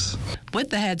Bahamas. With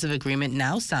the heads of agreement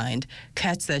now signed,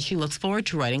 Kat says she looks forward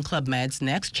to writing Club Med's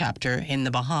next chapter in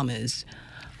the Bahamas.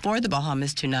 For the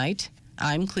Bahamas Tonight,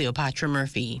 I'm Cleopatra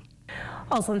Murphy.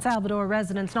 Well, San Salvador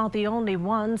residents not the only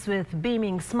ones with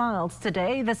beaming smiles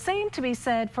today. The same to be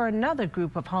said for another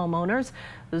group of homeowners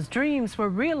whose dreams were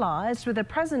realized with the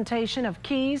presentation of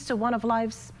keys to one of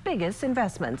life's biggest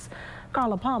investments.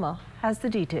 Carla Palmer has the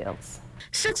details.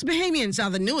 6 Bahamians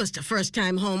are the newest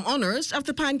first-time homeowners of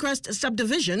the Pinecrest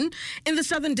subdivision in the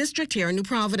Southern District here in New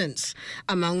Providence.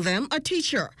 Among them, a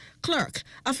teacher, clerk,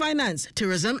 a finance,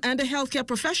 tourism, and a healthcare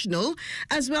professional,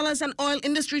 as well as an oil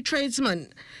industry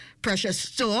tradesman. Precious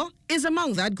Store is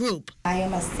among that group. I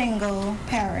am a single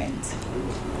parent,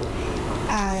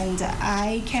 and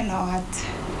I cannot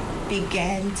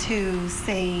begin to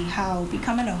say how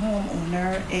becoming a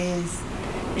homeowner is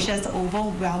just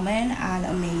overwhelming and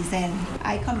amazing.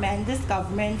 I commend this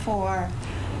government for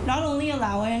not only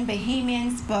allowing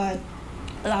Bahamians, but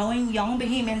allowing young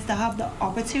Bahamians to have the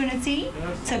opportunity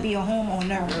to be a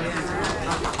homeowner.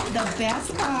 The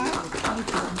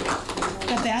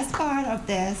best part of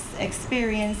this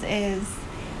experience is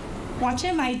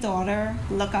watching my daughter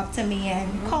look up to me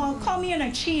and call me an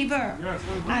achiever,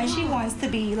 and she wants to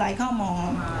be like her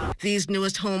mom. These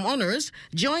newest homeowners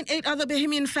joined 8 other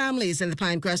Bahamian families in the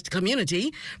Pinecrest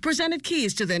community, presented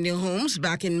keys to their new homes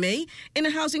back in May in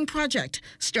a housing project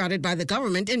started by the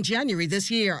government in January this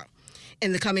year.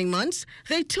 In the coming months,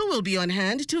 they too will be on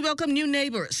hand to welcome new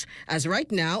neighbors, as right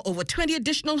now over 20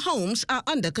 additional homes are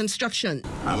under construction.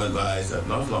 I'm advised that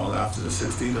not long after the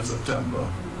 16th of September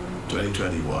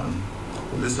 2021,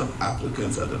 the list of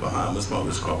applicants at the Bahamas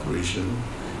Mortgage Corporation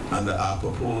under our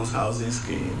proposed housing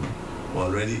scheme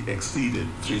already exceeded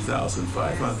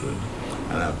 3,500.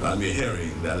 And I'm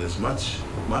hearing that is much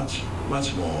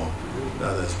more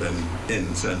that has been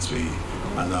in since we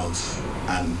announced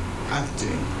and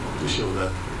acting to show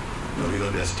that we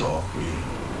don't just talk, we act.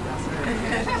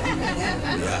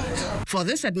 For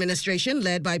this administration,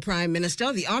 led by Prime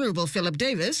Minister the Honorable Philip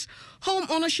Davis, home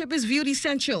ownership is viewed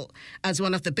essential as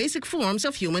one of the basic forms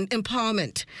of human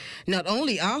empowerment. Not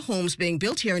only are homes being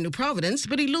built here in New Providence,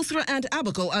 but Eleuthera and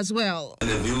Abaco as well. In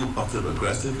the view of the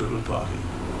Progressive Liberal Party,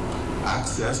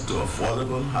 access to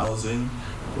affordable housing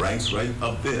ranks right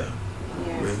up there,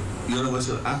 with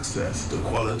universal access to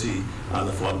quality and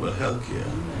affordable health care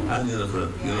and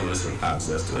universal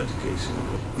access to education.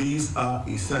 These are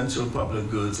essential public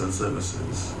goods and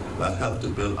services that help to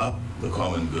build up the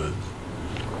common good,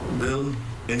 build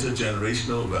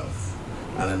intergenerational wealth,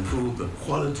 and improve the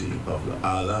quality of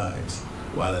our lives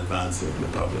while advancing the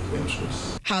public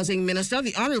interest. Housing Minister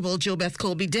the Honorable JoBeth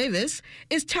Colby Davis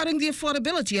is touting the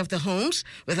affordability of the homes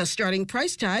with a starting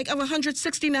price tag of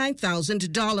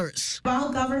 $169,000.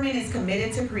 While government is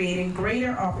committed to creating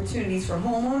greater opportunities for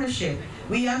home ownership,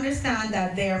 we understand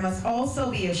that there must also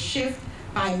be a shift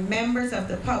by members of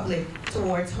the public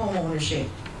towards home ownership.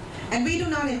 And we do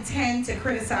not intend to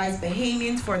criticize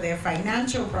Bahamians for their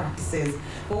financial practices,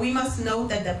 but we must note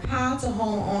that the path to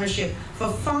home ownership for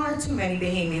far too many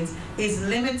Bahamians is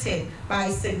limited by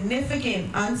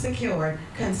significant unsecured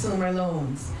consumer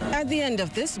loans. At the end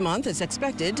of this month, it's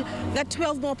expected that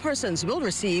 12 more persons will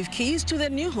receive keys to their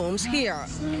new homes here.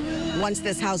 Once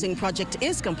this housing project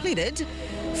is completed,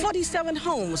 47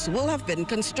 homes will have been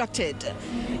constructed.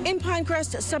 In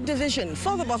Pinecrest subdivision,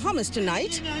 for the Bahamas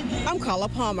Tonight, I'm Carla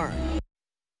Palmer.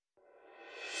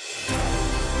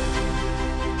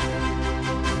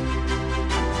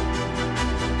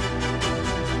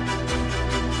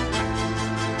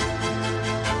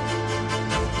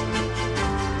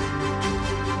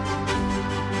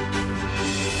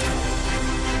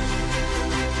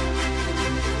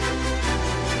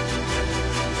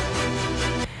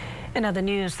 In other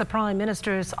news, the Prime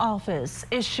Minister's office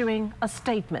issuing a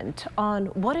statement on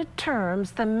what it terms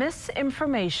the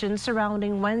misinformation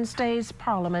surrounding Wednesday's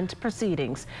Parliament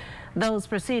proceedings. Those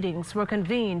proceedings were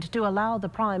convened to allow the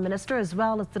Prime Minister as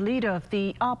well as the Leader of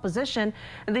the Opposition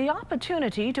the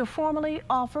opportunity to formally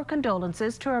offer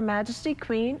condolences to Her Majesty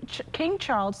King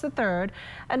Charles III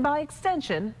and by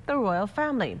extension the royal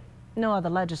family. No other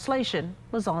legislation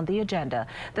was on the agenda.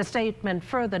 The statement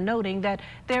further noting that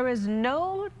there is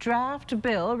no draft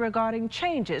bill regarding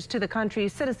changes to the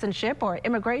country's citizenship or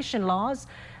immigration laws,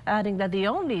 adding that the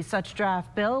only such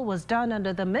draft bill was done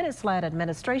under the Minnis-led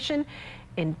administration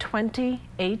in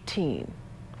 2018.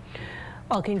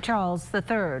 Well, King Charles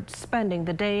III spending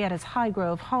the day at his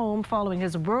Highgrove home following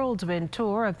his whirlwind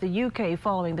tour of the UK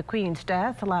following the Queen's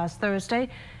death last Thursday.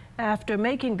 After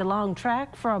making the long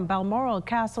trek from Balmoral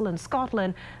Castle in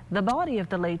Scotland, the body of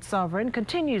the late sovereign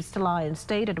continues to lie in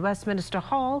state at Westminster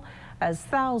Hall as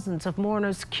thousands of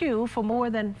mourners queue for more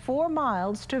than 4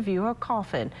 miles to view her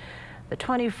coffin. The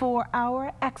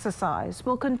 24-hour exercise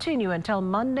will continue until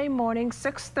Monday morning,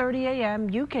 6:30 a.m.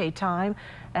 UK time,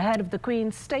 ahead of the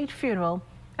Queen's state funeral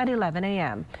at 11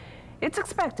 a.m. It's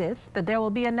expected that there will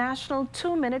be a national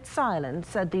 2-minute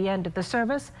silence at the end of the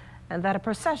service and that a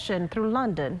procession through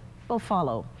London will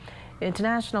follow.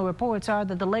 International reports are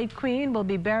that the late Queen will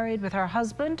be buried with her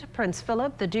husband, Prince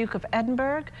Philip, the Duke of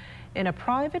Edinburgh, in a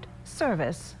private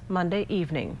service Monday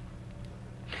evening.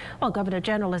 Well, Governor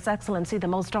General, His Excellency the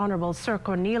Most Honourable Sir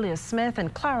Cornelius Smith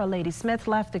and Clara Lady Smith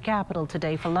left the capital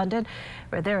today for London,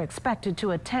 where they're expected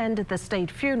to attend the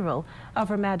state funeral of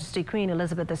Her Majesty Queen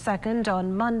Elizabeth II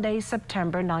on Monday,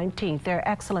 September 19th. Their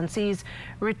Excellencies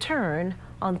return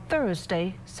on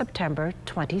Thursday, September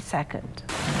 22nd.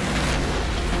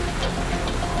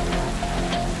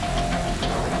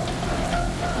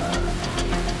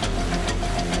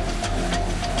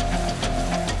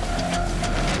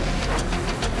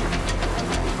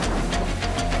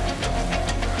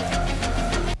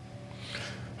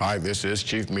 Hi, this is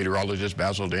Chief Meteorologist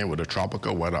Basil Dean with a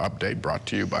tropical weather update brought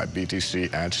to you by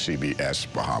BTC and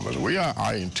CBS Bahamas. We are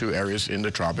eyeing 2 areas in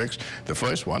the tropics. The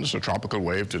first one is a tropical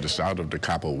wave to the south of the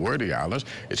Cape Verde Islands.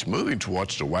 It's moving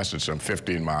towards the west at some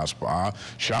 15 miles per hour.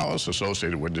 Showers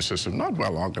associated with the system, not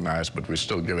well organized, but we're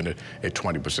still giving it a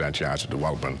 20% chance of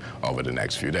development over the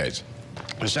next few days.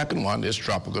 The second one is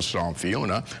Tropical Storm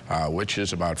Fiona, which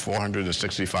is about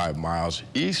 465 miles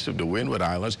east of the Windward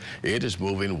Islands. It is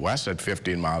moving west at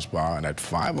 15 miles per hour, and at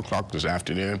 5 o'clock this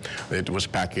afternoon, it was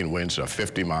packing winds of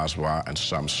 50 miles per hour, and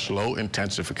some slow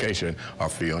intensification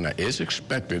of Fiona is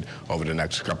expected over the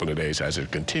next couple of days as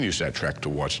it continues that trek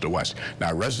towards the west.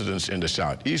 Now, residents in the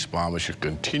southeast Bahamas should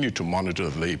continue to monitor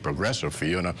the progress of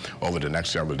Fiona over the next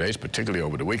several days, particularly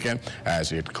over the weekend,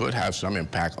 as it could have some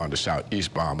impact on the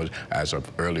southeast Bahamas as of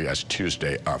early as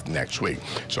Tuesday of next week.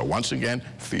 So once again,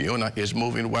 Fiona is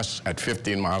moving west at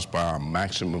 15 miles per hour,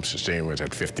 maximum sustained winds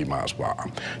at 50 miles per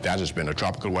hour. That has been a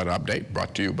tropical weather update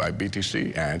brought to you by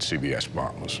BTC and CBS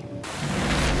Bahamas.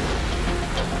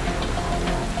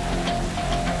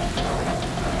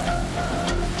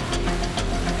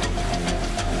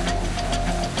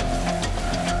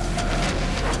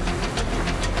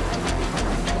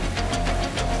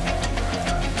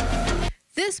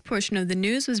 This portion of the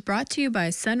news was brought to you by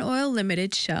Sun Oil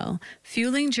Limited Shell,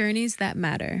 fueling journeys that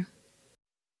matter.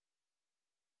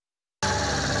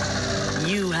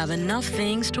 You have enough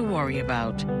things to worry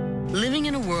about. Living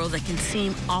in a world that can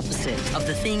seem opposite of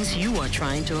the things you are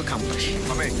trying to accomplish.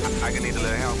 I can need a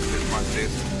little help with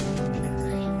this.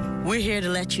 We're here to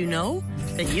let you know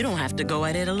that you don't have to go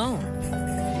at it alone.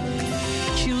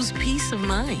 Choose peace of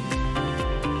mind.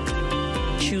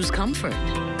 Choose comfort.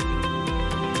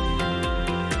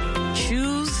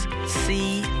 Choose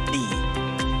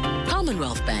CB.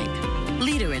 Commonwealth Bank,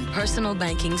 leader in personal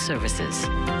banking services.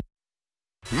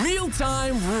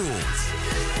 Mealtime rules.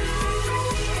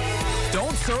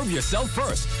 Don't serve yourself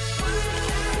first.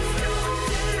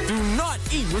 Do not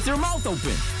eat with your mouth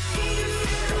open.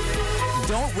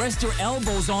 Don't rest your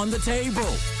elbows on the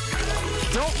table.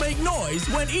 Don't make noise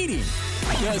when eating.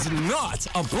 Does not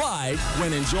apply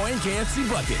when enjoying KFC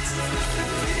buckets.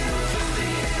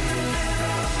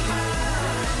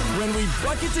 When we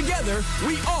bucket together,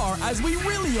 we are as we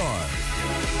really are.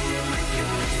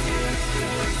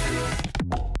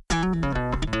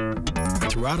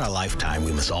 Throughout our lifetime,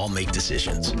 we must all make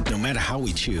decisions. No matter how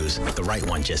we choose, the right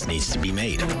one just needs to be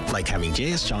made. Like having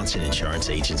J.S. Johnson Insurance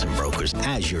Agents and Brokers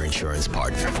as your insurance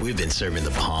partner. We've been serving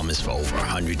the Bahamas for over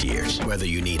 100 years. Whether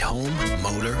you need home,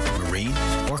 motor, marine,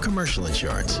 or commercial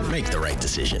insurance, make the right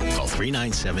decision. Call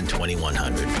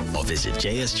 397-2100 or visit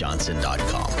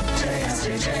jsjohnson.com.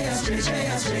 JS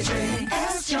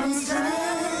Johnson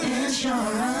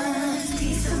Insurance,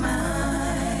 peace of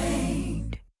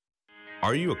mind.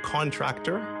 Are you a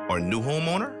contractor or new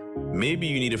homeowner? Maybe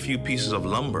you need a few pieces of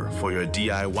lumber for your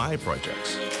DIY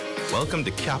projects. Welcome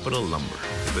to Capital Lumber,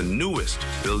 the newest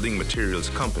building materials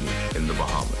company in the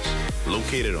Bahamas.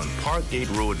 located on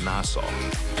Parkgate Road, Nassau,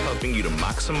 helping you to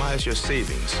maximize your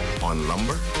savings on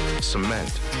lumber,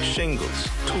 cement, shingles,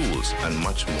 tools, and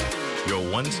much more.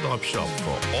 Your one-stop shop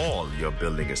for all your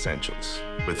building essentials.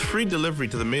 With free delivery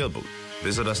to the mail booth,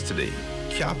 visit us today.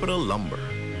 Capital Lumber.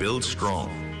 Build strong.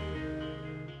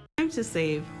 Time to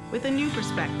save with a new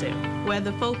perspective, where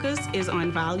the focus is on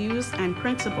values and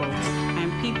principles, and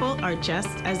people are just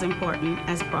as important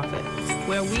as profits,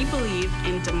 where we believe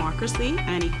in democracy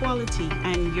and equality,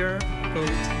 and your vote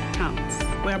counts,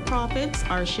 where profits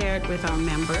are shared with our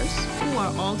members, who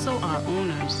are also our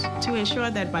owners, to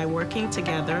ensure that by working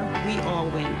together, we all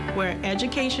win, where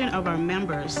education of our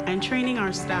members and training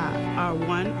our staff are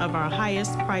one of our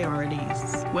highest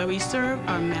priorities, where we serve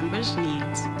our members'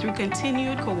 needs through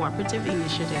continued cooperative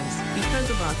initiatives because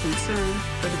of our concern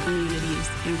for the communities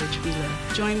in which we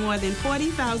live. Join more than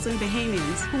 40,000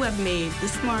 Bahamians who have made the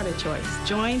smarter choice.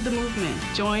 Join the movement.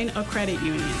 Join a credit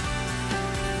union.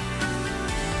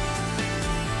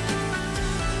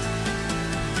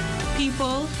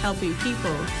 People helping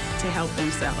people to help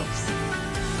themselves.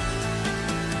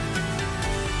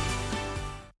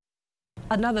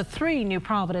 Another 3 New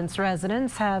Providence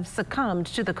residents have succumbed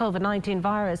to the COVID-19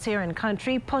 virus here in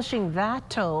country, pushing that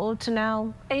toll to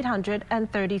now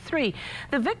 833.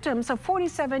 The victims, a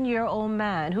 47-year-old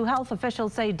man who health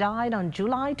officials say died on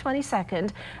July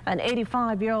 22nd, an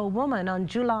 85-year-old woman on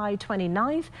July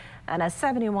 29th, and a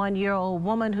 71-year-old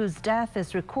woman whose death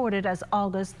is recorded as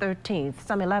August 13th.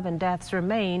 Some 11 deaths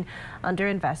remain under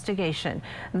investigation.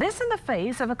 This in the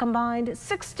face of a combined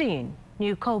 16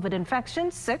 new COVID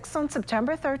infections, 6 on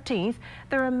September 13th,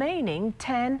 the remaining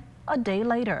 10 a day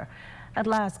later. At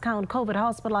last count, COVID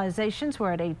hospitalizations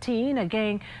were at 18.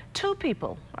 Again, 2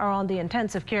 people are on the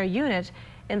intensive care unit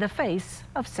in the face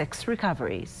of 6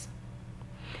 recoveries.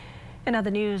 In other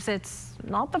news, it's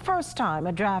not the first time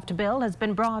a draft bill has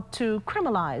been brought to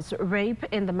criminalize rape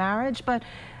in the marriage, but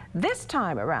this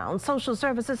time around, social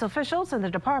services officials in the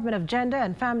Department of Gender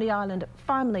and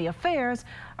Family Affairs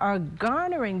are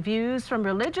garnering views from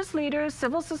religious leaders,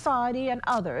 civil society, and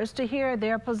others to hear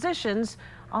their positions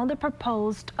on the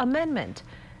proposed amendment.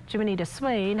 Jimenita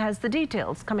Swain has the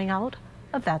details coming out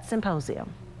of that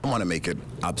symposium. I want to make it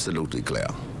absolutely clear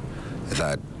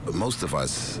that most of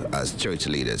us as church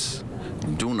leaders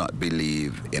do not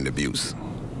believe in abuse,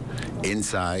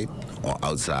 inside or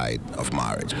outside of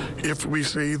marriage. If we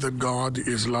say that God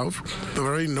is love, the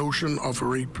very notion of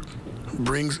rape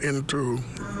brings into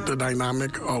the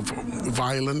dynamic of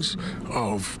violence,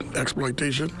 of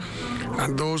exploitation,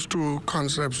 and those 2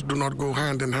 concepts do not go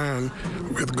hand in hand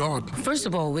with God. First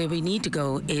of all, where we need to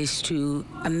go is to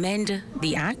amend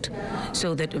the act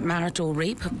so that marital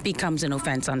rape becomes an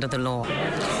offense under the law.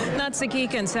 That's the key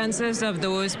consensus of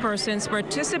those persons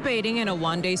participating in a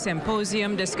one-day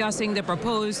symposium discussing the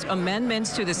proposed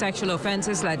amendments to the sexual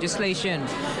offenses legislation.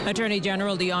 Attorney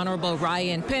General the Honorable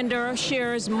Ryan Pinder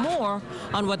shares more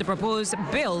on what the proposed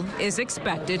bill is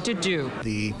expected to do.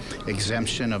 The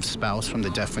exemption of spouse from the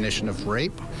definition of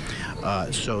rape,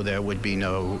 so there would be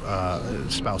no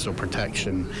spousal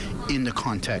protection in the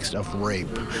context of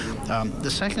rape.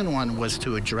 The second one was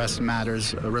to address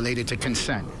matters related to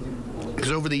consent.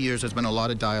 Because over the years, there's been a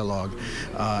lot of dialogue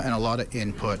and a lot of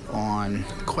input on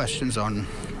questions on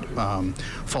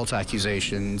false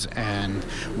accusations and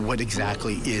what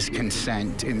exactly is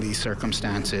consent in these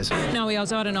circumstances. Now, we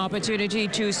also had an opportunity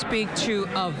to speak to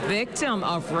a victim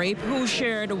of rape who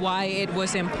shared why it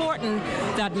was important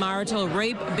that marital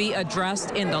rape be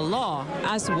addressed in the law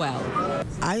as well.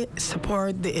 I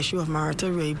support the issue of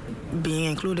marital rape being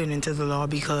included into the law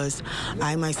because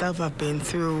I myself have been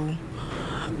through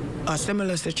a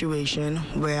similar situation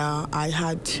where I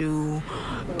had to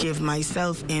give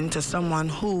myself in to someone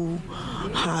who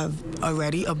have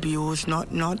already abused,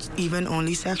 not even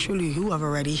only sexually, who have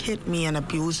already hit me and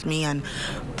abused me and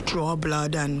draw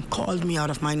blood and called me out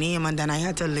of my name, and then I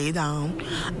had to lay down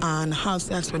and have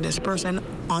sex with this person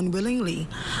unwillingly,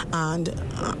 and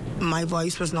my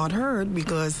voice was not heard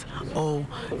because, oh,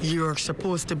 you're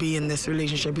supposed to be in this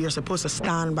relationship, you're supposed to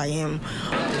stand by him.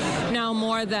 Now,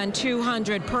 more than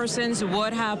 200 persons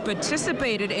would have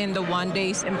participated in the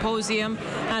one-day symposium.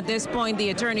 At this point, the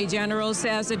Attorney General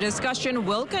says the discussion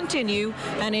will continue,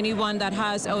 and anyone that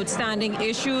has outstanding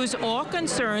issues or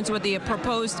concerns with the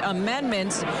proposed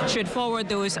amendments should forward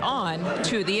those on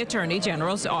to the Attorney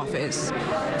General's office.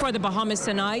 For the Bahamas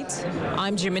Tonight,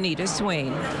 I'm Jimenita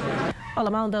Swain. Well,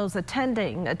 among those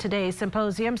attending today's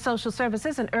symposium, Social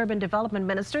Services and Urban Development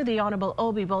Minister, the Honorable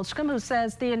Obi Bolchcom, who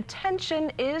says the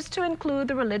intention is to include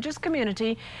the religious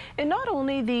community in not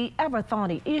only the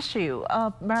ever-thorny issue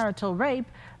of marital rape,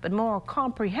 but more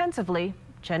comprehensively,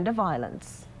 gender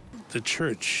violence. the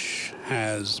church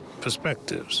has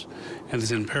perspectives, and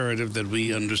it's imperative that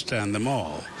we understand them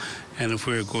all. And if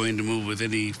we're going to move with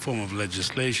any form of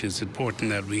legislation, it's important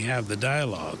that we have the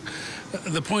dialogue.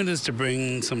 The point is to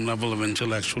bring some level of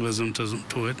intellectualism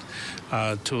to it,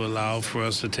 to allow for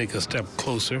us to take a step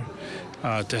closer.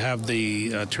 To have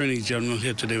the Attorney General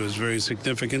here today was very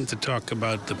significant, to talk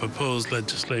about the proposed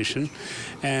legislation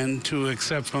and to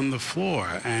accept from the floor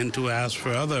and to ask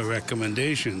for other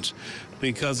recommendations,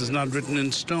 because it's not written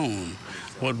in stone.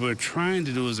 What we're trying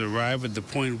to do is arrive at the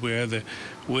point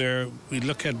where we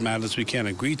look at matters we can't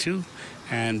agree to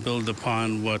and build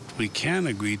upon what we can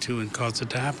agree to and cause it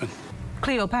to happen.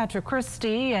 Cleopatra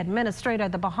Christie, administrator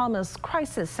at the Bahamas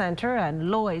Crisis Center, and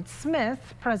Lloyd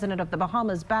Smith, president of the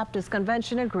Bahamas Baptist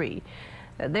Convention, agree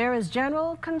that there is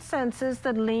general consensus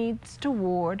that leads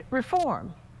toward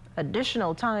reform.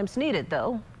 Additional time's needed,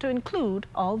 though, to include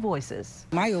all voices.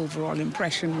 My overall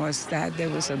impression was that there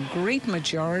was a great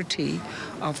majority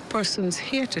of persons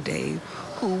here today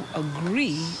who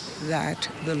agree that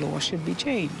the law should be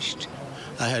changed.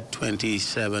 I had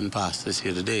 27 pastors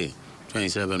here today.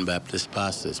 27 Baptist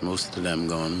pastors, most of them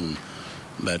gone home.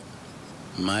 But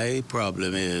my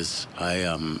problem is I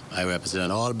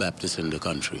represent all Baptists in the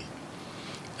country.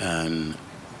 And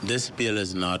this bill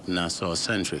is not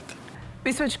Nassau-centric.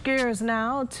 We switch gears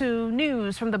now to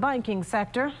news from the banking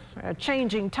sector.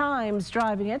 Changing times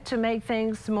driving it to make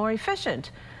things more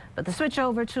efficient. But the switch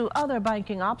over to other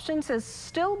banking options is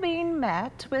still being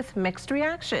met with mixed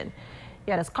reaction.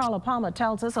 Yet, as Carla Palmer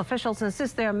tells us, officials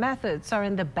insist their methods are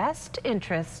in the best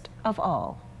interest of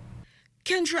all.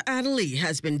 Kendra Adderley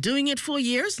has been doing it for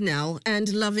years now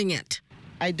and loving it.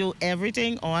 I do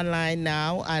everything online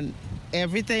now, and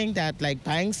everything that, like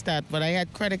banks that when I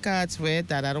had credit cards with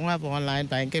that I don't have online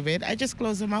banking with, I just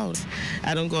close them out.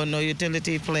 I don't go no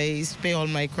utility place, pay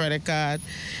on my credit card.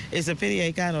 It's a pity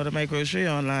I can't order my grocery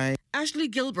online. Ashley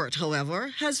Gilbert,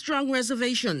 however, has strong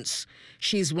reservations.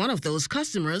 She's one of those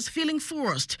customers feeling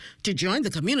forced to join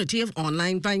the community of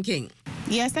online banking.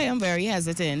 Yes, I am very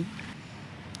hesitant.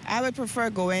 I would prefer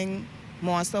going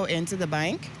more so into the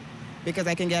bank because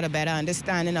I can get a better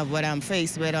understanding of what I'm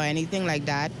faced with or anything like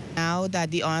that. Now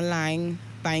that the online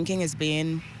banking is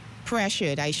being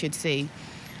pressured, I should say,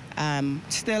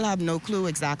 still have no clue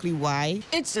exactly why.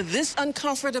 It's this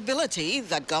uncomfortability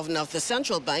that Governor of the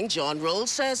Central Bank, John Rowles,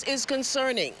 says is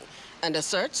concerning and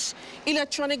asserts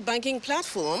electronic banking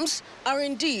platforms are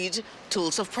indeed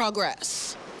tools of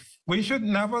progress. We should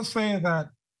never say that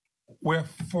we're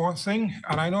forcing,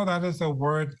 and I know that is a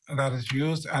word that is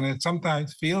used and it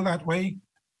sometimes feels that way,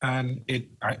 and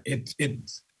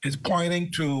it's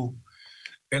pointing to,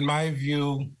 in my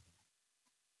view,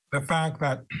 the fact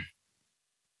that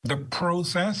the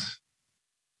process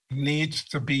needs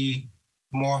to be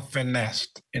more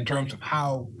finessed in terms of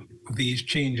how these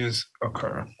changes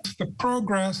occur. The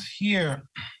progress here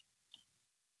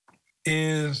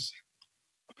is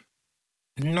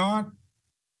not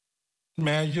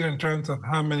measured in terms of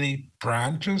how many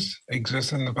branches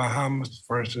exist in the Bahamas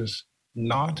versus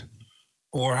not,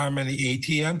 or how many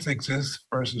ATMs exist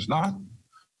versus not,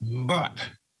 but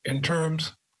in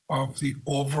terms of the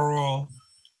overall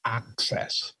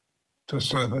access to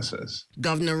services.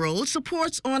 Governor Rowles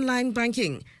supports online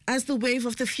banking as the wave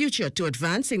of the future to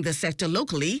advancing the sector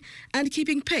locally and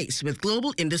keeping pace with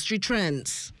global industry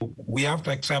trends. We have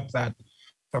to accept that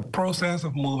the process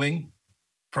of moving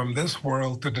from this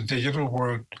world to the digital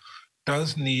world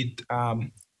does need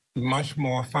much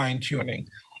more fine-tuning.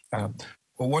 But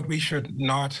what we should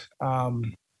not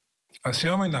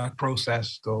assume in that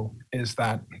process, though, is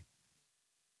that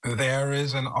there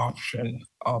is an option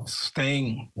of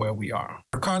staying where we are.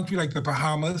 A country like the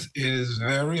Bahamas is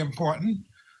very important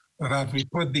that we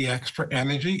put the extra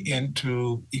energy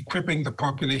into equipping the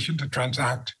population to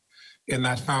transact in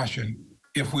that fashion.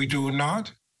 If we do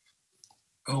not,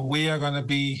 we are going to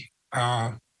be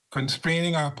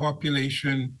constraining our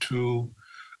population to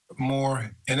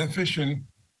more inefficient,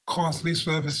 costly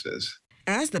services.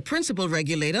 As the principal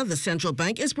regulator, the central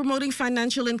bank is promoting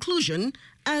financial inclusion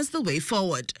as the way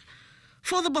forward.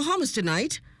 For the Bahamas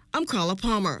Tonight, I'm Carla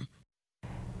Palmer.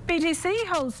 BTC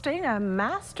hosting a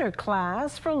master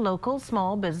class for local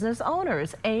small business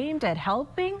owners aimed at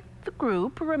helping the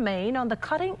group remain on the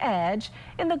cutting edge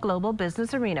in the global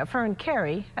business arena. Fern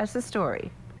Carey has the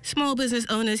story. Small business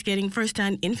owners getting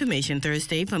first-hand information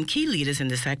Thursday from key leaders in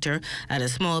the sector at a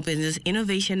Small Business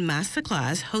Innovation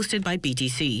Masterclass hosted by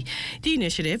BTC. The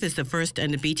initiative is the first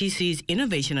under BTC's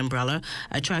innovation umbrella,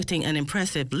 attracting an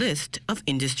impressive list of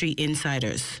industry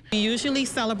insiders. We usually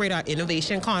celebrate our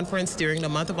innovation conference during the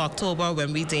month of October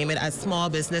when we deem it as Small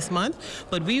Business Month,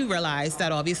 but we realize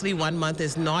that obviously 1 month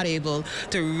is not able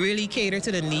to really cater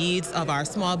to the needs of our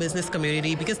small business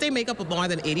community because they make up more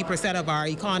than 80% of our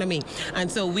economy.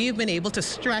 And so we've been able to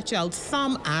stretch out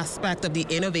some aspect of the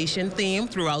innovation theme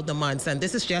throughout the months. And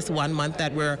this is just 1 month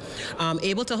that we're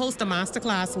able to host a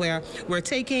masterclass where we're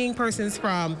taking persons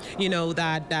from,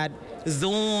 that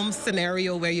Zoom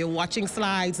scenario where you're watching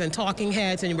slides and talking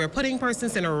heads, and we're putting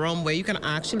persons in a room where you can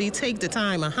actually take the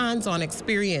time, a hands-on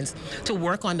experience to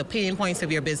work on the pain points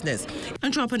of your business.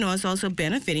 Entrepreneurs also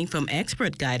benefiting from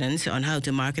expert guidance on how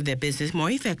to market their business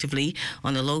more effectively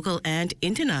on the local and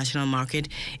international market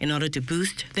in order to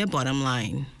boost their bottom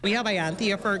line. We have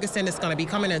Ianthea Ferguson that's going to be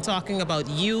coming and talking about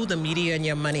you, the media, and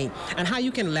your money, and how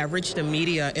you can leverage the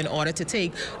media in order to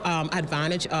take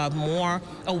advantage of more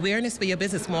awareness for your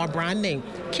business, more branding.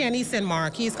 Kenny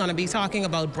Sinmark, he's going to be talking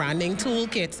about branding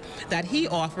toolkits that he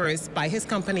offers by his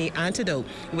company Antidote,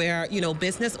 where,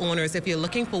 business owners, if you're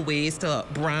looking for ways to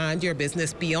brand your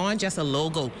business beyond just a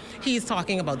logo, he's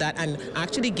talking about that and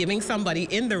actually giving somebody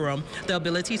in the room the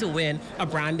ability to win a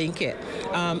branding kit.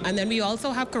 And then we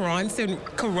also have Karan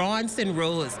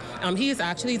Sinrose. He is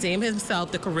actually named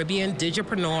himself the Caribbean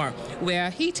Digipreneur, where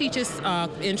he teaches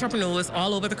entrepreneurs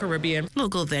all over the Caribbean.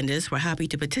 Local vendors were happy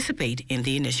to participate in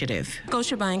the initiative.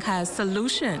 Scotiabank has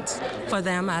solutions for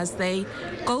them as they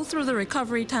go through the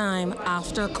recovery time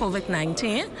after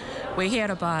COVID-19. We're here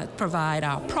to provide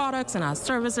our products and our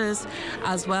services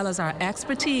as well as our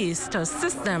expertise to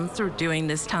assist them through during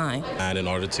this time. And in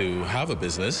order to have a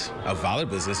business, a valid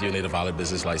business, you need a valid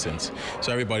business license.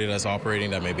 So everybody that's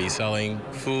operating that may be selling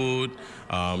food,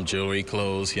 jewelry,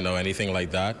 clothes, anything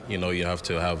like that, you have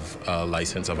to have a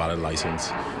license, a valid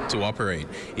license to operate.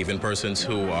 Even persons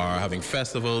who are having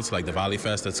festivals like the Valley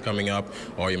Fest that's coming up,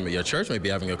 or your church may be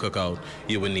having a cookout,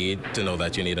 you would need to know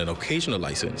that you need an occasional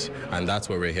license, and that's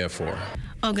what we're here for.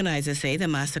 Organizers say the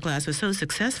masterclass was so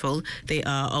successful, they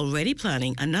are already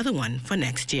planning another one for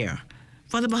next year.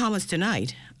 For the Bahamas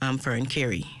Tonight, I'm Fern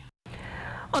Carey.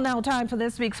 Well, now time for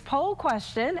this week's poll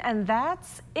question, and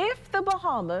that's: if the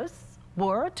Bahamas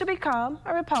were to become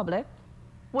a republic,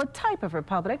 what type of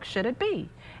republic should it be?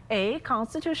 A,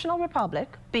 constitutional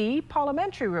republic, B,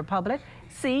 parliamentary republic,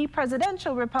 C,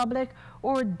 presidential republic,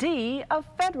 or D, a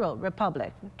federal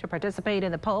republic? To participate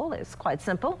in the poll is quite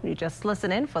simple. You just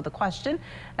listen in for the question,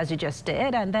 as you just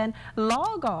did, and then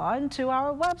log on to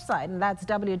our website, and that's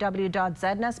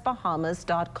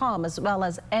www.znesbahamas.com, as well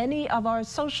as any of our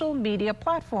social media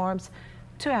platforms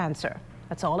to answer.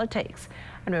 That's all it takes.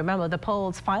 And remember, the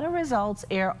poll's final results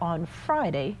air on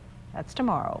Friday. That's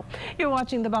tomorrow. You're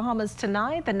watching the Bahamas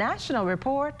Tonight, the National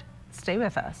Report. Stay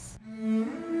with us.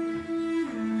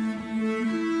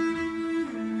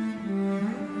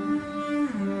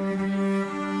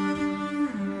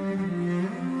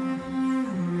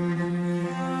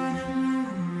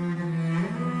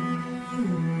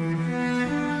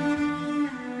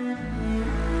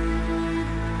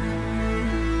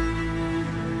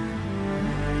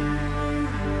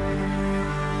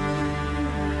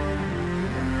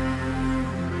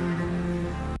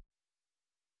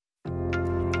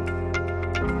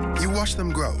 Watch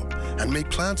them grow and make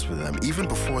plans for them even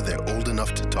before they're old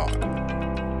enough to talk.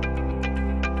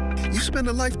 You spend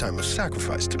a lifetime of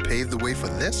sacrifice to pave the way for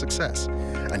their success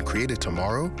and create a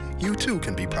tomorrow you too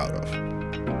can be proud of.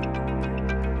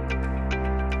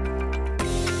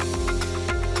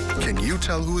 Can you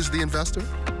tell who is the investor?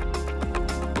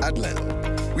 At Leno,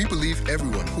 we believe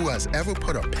everyone who has ever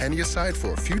put a penny aside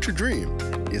for a future dream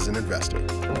is an investor.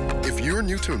 If you're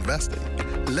new to investing,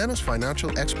 Leno's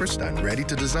financial experts stand ready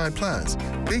to design plans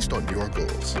based on your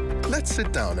goals. Let's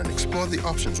sit down and explore the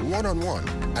options one-on-one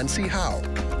and see how,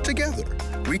 together,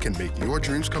 we can make your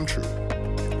dreams come true.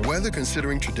 Whether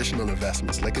considering traditional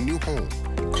investments like a new home,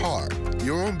 car,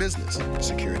 your own business,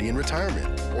 security in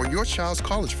retirement, or your child's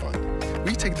college fund,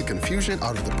 we take the confusion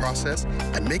out of the process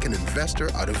and make an investor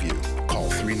out of you. Call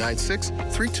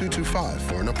 396-3225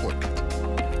 for an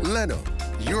appointment. Leno,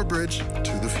 your bridge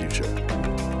to the future.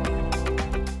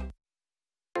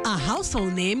 A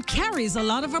household name carries a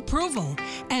lot of approval.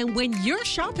 And when you're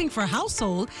shopping for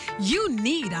household, you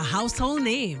need a household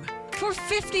name. For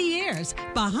 50 years,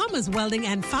 Bahamas Welding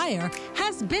and Fire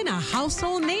has been a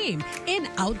household name in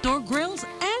outdoor grills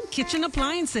and kitchen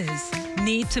appliances.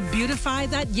 Need to beautify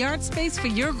that yard space for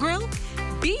your grill?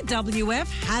 BWF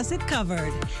has it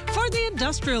covered. For the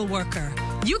industrial worker,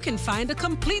 you can find a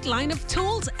complete line of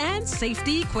tools and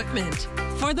safety equipment.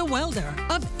 For the welder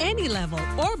of any level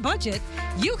or budget,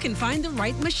 you can find the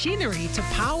right machinery to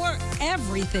power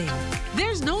everything.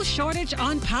 There's no shortage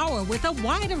on power with a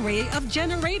wide array of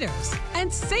generators,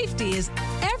 and safety is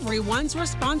everyone's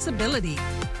responsibility.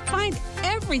 Find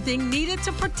everything needed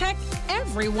to protect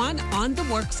everyone on the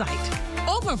worksite.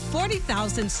 Over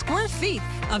 40,000 square feet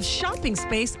of shopping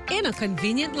space in a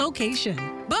convenient location.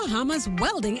 Bahamas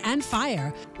Welding and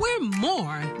Fire. We're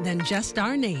more than just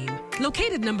our name.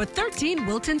 Located number 13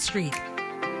 Wilton Street.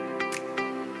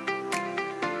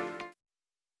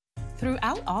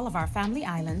 Throughout all of our family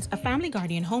islands, a Family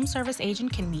Guardian home service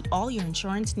agent can meet all your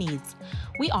insurance needs.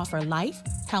 We offer life,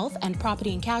 health, and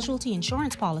property and casualty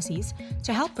insurance policies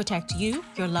to help protect you,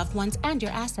 your loved ones, and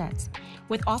your assets.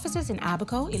 With offices in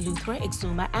Abaco, Eleuthera,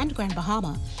 Exuma, and Grand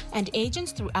Bahama, and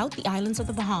agents throughout the islands of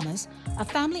the Bahamas, a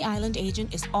Family Island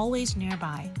agent is always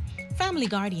nearby. Family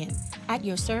Guardian, at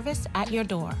your service, at your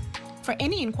door. For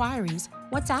any inquiries,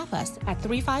 WhatsApp us at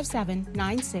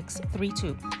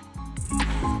 357-9632.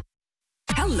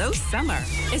 Hello, summer.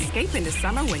 Escape into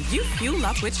summer when you fuel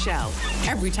up with Shell.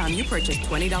 Every time you purchase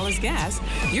 $20 gas,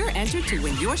 you're entered to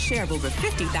win your share of over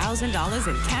 $50,000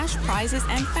 in cash prizes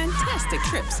and fantastic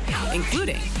trips,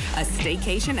 including a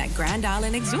staycation at Grand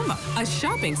Island Exuma, a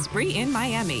shopping spree in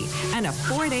Miami, and a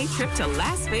 4-day trip to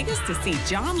Las Vegas to see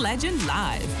John Legend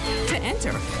live. To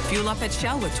enter, fuel up at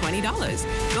Shell with $20.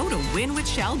 Go to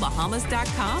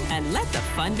winwithshellbahamas.com and let the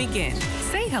fun begin.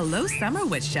 Say hello, summer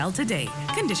with Shell today.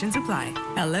 Conditions apply.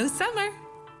 Hello, summer.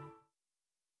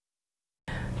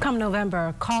 Come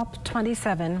November,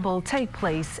 COP27 will take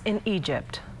place in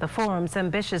Egypt. The forum's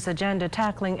ambitious agenda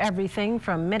tackling everything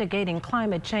from mitigating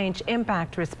climate change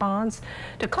impact response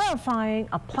to clarifying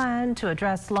a plan to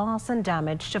address loss and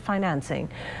damage to financing.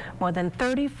 More than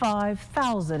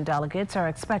 35,000 delegates are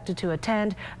expected to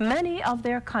attend, many of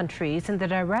their countries in the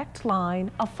direct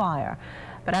line of fire.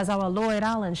 But as our Lloyd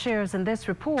Allen shares in this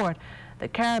report, the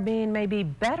Caribbean may be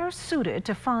better suited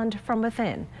to fund from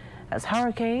within as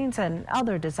hurricanes and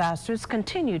other disasters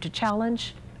continue to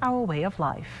challenge our way of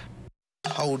life.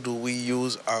 How do we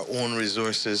use our own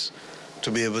resources to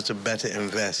be able to better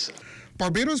invest?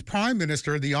 Barbados Prime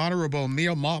Minister, the Honorable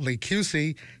Mia Mottley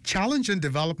QC, challenged in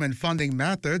development funding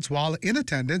methods while in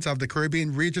attendance of the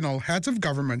Caribbean Regional Heads of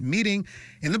Government meeting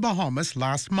in the Bahamas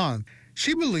last month.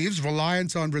 She believes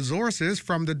reliance on resources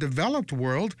from the developed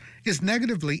world is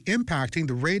negatively impacting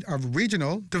the rate of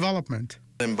regional development.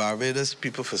 In Barbados,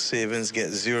 people for savings get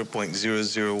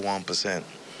 0.001%.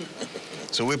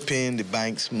 So we're paying the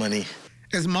banks money.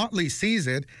 As Motley sees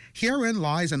it, herein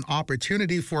lies an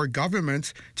opportunity for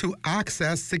governments to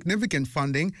access significant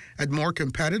funding at more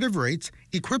competitive rates,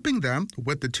 equipping them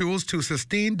with the tools to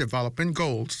sustain development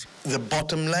goals. The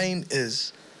bottom line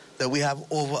is that we have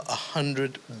over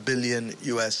 $100 billion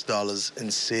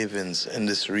in savings in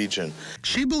this region.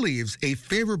 She believes a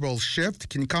favorable shift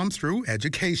can come through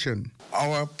education.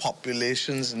 Our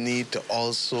populations need to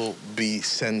also be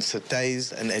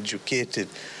sensitized and educated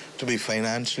to be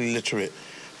financially literate.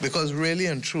 Because really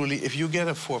and truly, if you get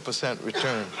a 4%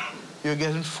 return, you're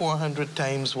getting 400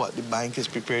 times what the bank is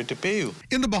prepared to pay you.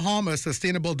 In the Bahamas,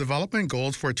 Sustainable Development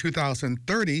Goals for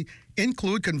 2030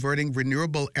 include converting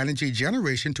renewable energy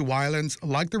generation to islands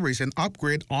like the recent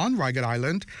upgrade on Ragged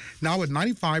Island, now at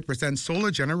 95%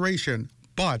 solar generation.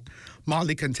 But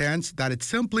Motley contends that it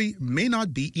simply may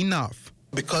not be enough.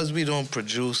 Because we don't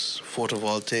produce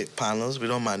photovoltaic panels, we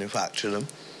don't manufacture them,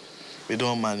 we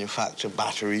don't manufacture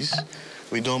batteries,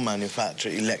 we don't manufacture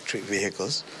electric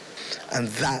vehicles. And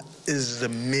that is the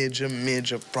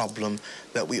major problem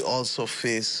that we also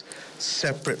face,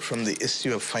 separate from the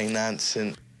issue of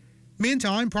financing.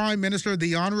 Meantime, Prime Minister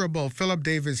the Honorable Philip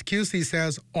Davis QC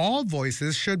says all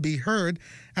voices should be heard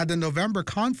at the November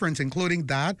conference, including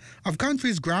that of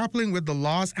countries grappling with the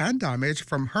loss and damage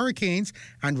from hurricanes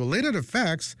and related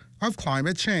effects of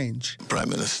climate change. Prime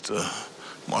Minister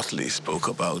Motley spoke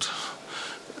about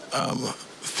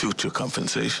future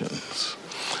compensations.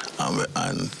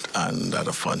 And that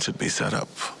a fund should be set up.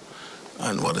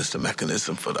 And what is the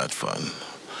mechanism for that fund?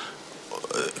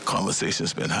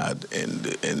 Conversations been had in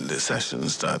the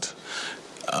sessions that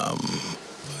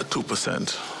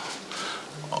 2%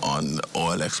 on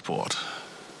oil export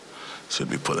should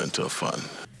be put into a fund.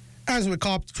 As with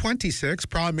COP26,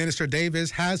 Prime Minister Davis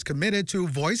has committed to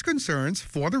voice concerns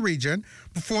for the region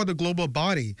before the global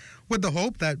body, with the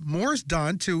hope that more is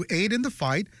done to aid in the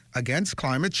fight against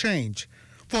climate change.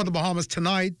 For the Bahamas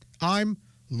Tonight, I'm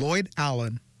Lloyd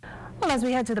Allen. Well, as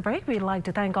we head to the break, we'd like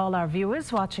to thank all our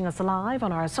viewers watching us live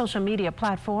on our social media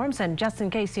platforms. And just in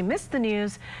case you missed the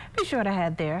news, be sure to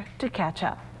head there to catch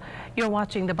up. You're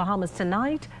watching the Bahamas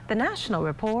Tonight, the National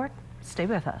Report. Stay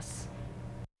with us.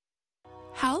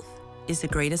 Health is the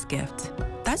greatest gift.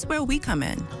 That's where we come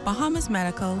in. Bahamas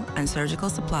Medical and Surgical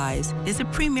Supplies is a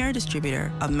premier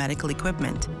distributor of medical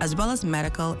equipment, as well as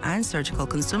medical and surgical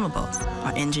consumables.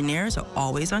 Our engineers are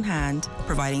always on hand,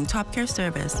 providing top care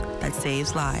service that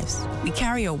saves lives. We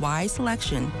carry a wide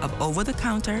selection of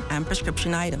over-the-counter and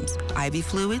prescription items, IV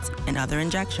fluids, and other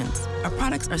injections. Our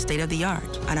products are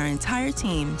state-of-the-art, and our entire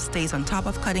team stays on top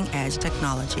of cutting-edge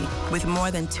technology. With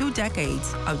more than 2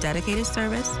 decades of dedicated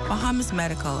service, Bahamas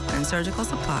Medical and Surgical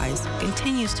Supplies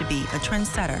continues to be a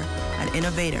trendsetter and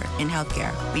innovator in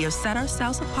healthcare. We have set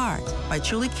ourselves apart by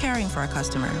truly caring for our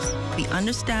customers. We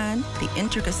understand the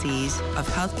intricacies of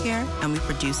healthcare, and we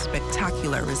produce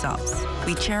spectacular results.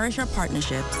 We cherish our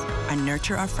partnerships and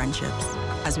nurture our friendships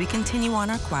as we continue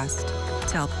on our quest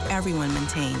to help everyone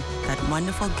maintain that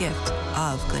wonderful gift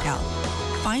of good health.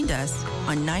 Find us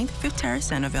on 9th Fifth Terrace,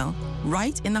 Centerville,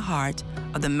 right in the heart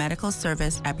of the medical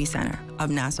service epicenter of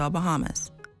Nassau,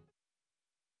 Bahamas.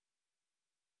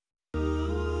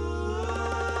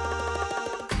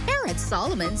 At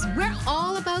Solomon's, we're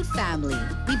all about family.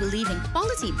 We believe in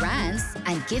quality brands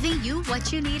and giving you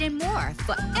what you need and more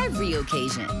for every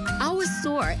occasion. Our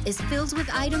store is filled with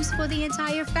items for the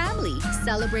entire family,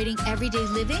 celebrating everyday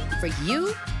living for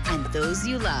you and those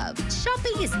you love.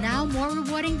 Shopping is now more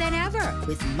rewarding than ever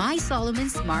with My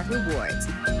Solomon's Smart Rewards.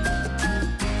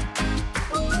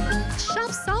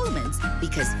 Shop Solomon's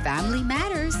because family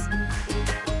matters.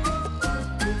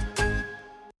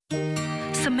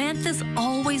 Samantha's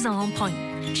always on point.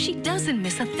 She doesn't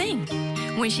miss a thing.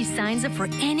 When she signs up for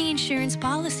any insurance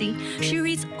policy, she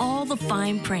reads all the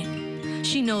fine print.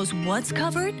 She knows what's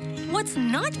covered, what's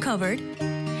not covered,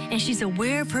 and she's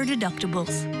aware of her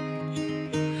deductibles.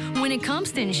 When it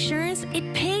comes to insurance,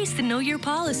 it pays to know your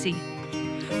policy.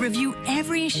 Review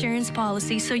every insurance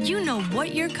policy so you know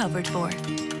what you're covered for.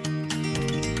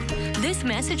 This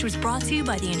message was brought to you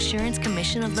by the Insurance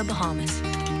Commission of the Bahamas.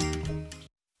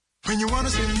 When you want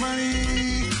to save money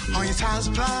on your tile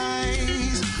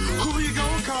supplies, who you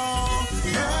gonna call?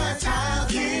 The Tile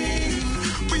King.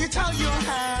 When you tile your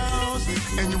house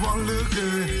and you want to look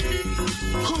good,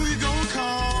 who you gonna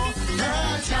call?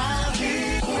 The Tile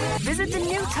King. Visit the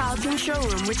new Tile King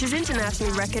showroom, which is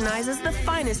internationally recognized as the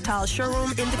finest tile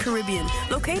showroom in the Caribbean,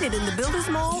 located in the Builders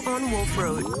Mall on Wolf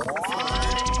Road.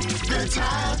 The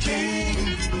Tile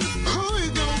King. Who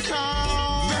you gonna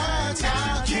call? The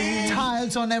Tile King.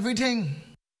 Tiles on everything.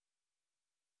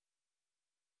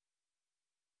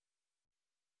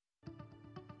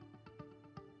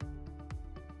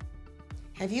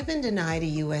 Have you been denied a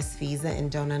U.S. visa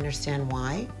and don't understand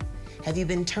why? Have you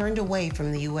been turned away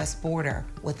from the U.S. border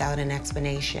without an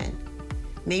explanation?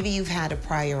 Maybe you've had a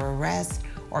prior arrest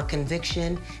or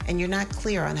conviction and you're not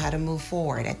clear on how to move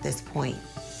forward at this point.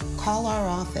 Call our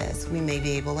office. We may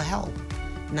be able to help.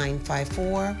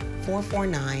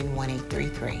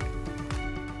 954-449-1833.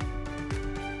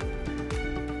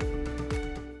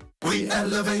 We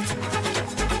elevate,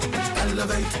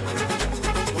 elevate,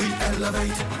 we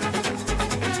elevate,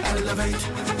 elevate,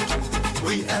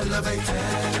 we elevate,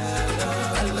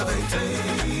 elevate,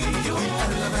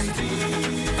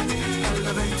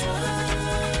 elevate.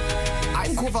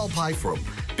 I'm Corval Pyfrom.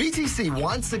 BTC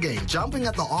once again jumping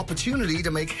at the opportunity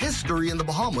to make history in the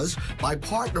Bahamas by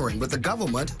partnering with the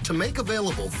government to make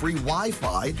available free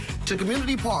Wi-Fi to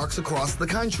community parks across the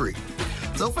country.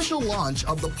 The official launch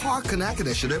of the Park Connect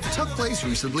initiative took place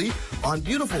recently on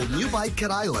beautiful New Bight Cat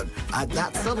Island at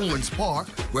that Settlements Park,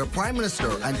 where Prime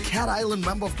Minister and Cat Island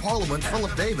Member of Parliament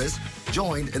Philip Davis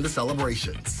joined in the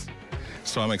celebrations.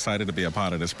 So I'm excited to be a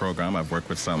part of this program. I've worked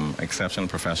with some exceptional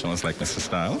professionals like Mr.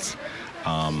 Stiles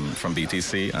from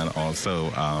BTC and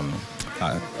also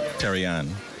Terry Ann.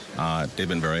 They've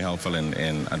been very helpful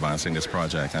in advancing this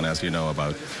project. And as you know,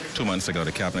 about 2 months ago,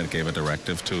 the Cabinet gave a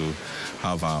directive to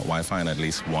have Wi-Fi in at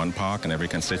least one park in every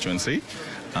constituency.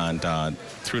 And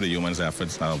through the humans'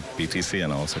 efforts of BTC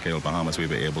and also Cable Bahamas, we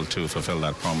were able to fulfill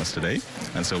that promise today.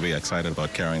 And so we're excited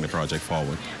about carrying the project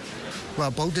forward. Well,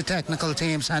 both the technical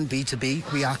teams and B2B,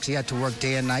 we actually had to work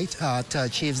day and night to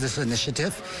achieve this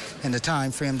initiative in the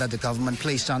time frame that the government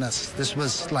placed on us. This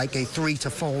was like a 3 to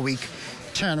 4 week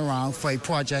turnaround for a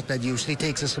project that usually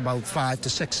takes us about 5 to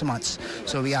 6 months.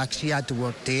 So we actually had to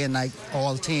work day and night,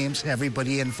 all teams,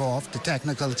 everybody involved, the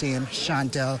technical team,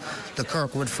 Chantel, the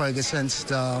Kirkwood Fergusons,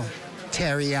 the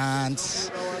Terry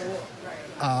Ann's,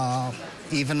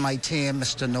 even my team,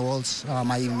 Mr. Knowles,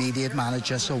 my immediate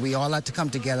manager. So we all had to come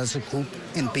together as a group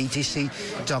in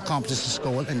BTC to accomplish this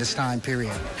goal in this time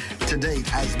period. To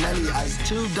date, as many as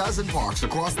 24 parks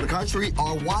across the country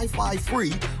are Wi-Fi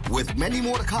free, with many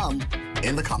more to come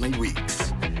in the coming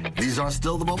weeks. These are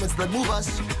still the moments that move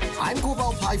us. I'm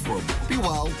Corval Pyford. Be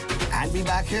well and be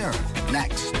back here.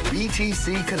 Next,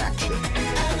 BTC Connection.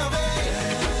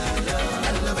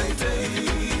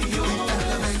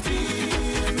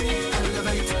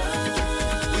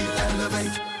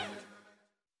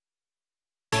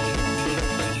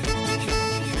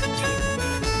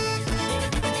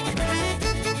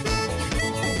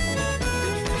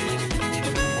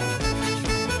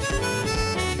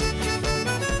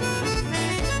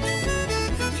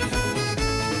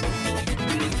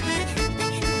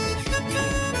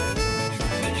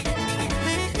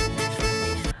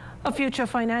 A future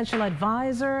financial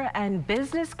advisor and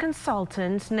business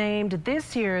consultant named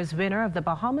this year's winner of the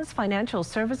Bahamas Financial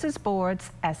Services Board's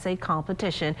essay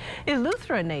competition.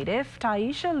 Eleuthera native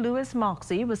Taisha Lewis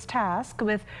Moxie was tasked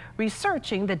with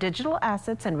researching the Digital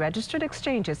Assets and Registered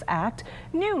Exchanges Act,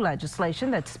 new legislation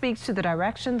that speaks to the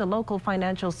direction the local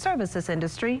financial services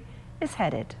industry is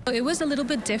headed. It was a little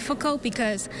bit difficult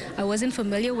because I wasn't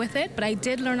familiar with it, but I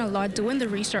did learn a lot doing the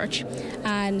research.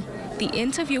 And the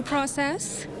interview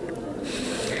process,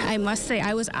 I must say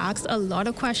I was asked a lot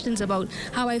of questions about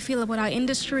how I feel about our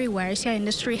industry, where is our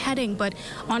industry heading, but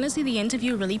honestly the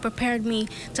interview really prepared me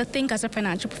to think as a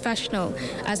financial professional.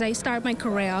 As I start my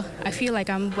career, I feel like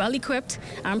I'm well equipped,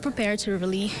 I'm prepared to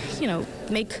really,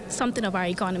 make something of our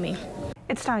economy.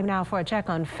 It's time now for a check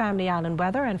on Family Island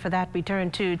weather, and for that we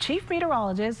turn to Chief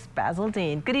Meteorologist Basil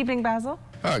Dean. Good evening, Basil.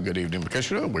 Good evening,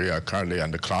 Patricia. We are currently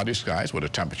under cloudy skies with a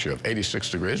temperature of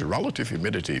 86 degrees, relative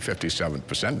humidity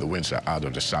 57%. The winds are out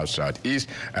of the south-southeast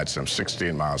at some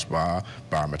 16 miles per hour,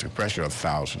 barometric pressure of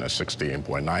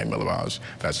 1,016.9 millibars.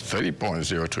 That's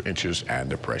 30.02 inches, and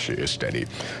the pressure is steady.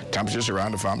 Temperatures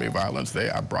around the Family of Islands,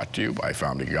 they are brought to you by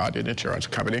Family Guardian Insurance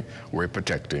Company. We're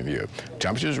protecting you.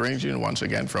 Temperatures ranging once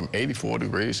again from 84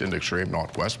 degrees in the extreme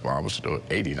northwest Bahamas to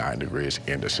 89 degrees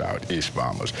in the southeast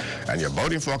Bahamas. And your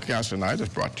boating forecast tonight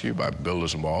is brought to you by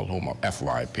Builders Mall, home of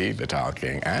FYP, the Tile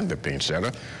King, and the Payne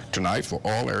Center. Tonight, for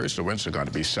all areas, the winds are going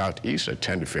to be southeast at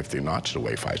 10 to 15 knots. The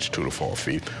wave height's 2 to 4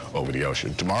 feet over the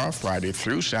ocean. Tomorrow, Friday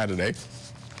through Saturday,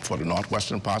 for the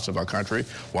northwestern parts of our country,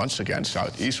 once again,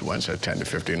 southeast winds at 10 to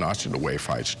 15 knots and the wave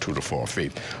heights 2 to 4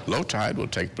 feet. Low tide will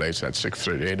take place at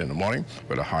 6:38 in the morning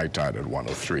with a high tide at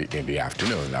 1:03 in the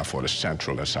afternoon. Now for the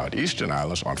central and southeastern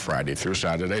islands on Friday through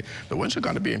Saturday, the winds are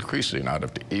going to be increasing out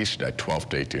of the east at 12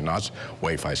 to 18 knots.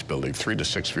 Wave heights building 3 to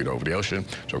 6 feet over the ocean.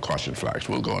 So caution flags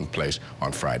will go in place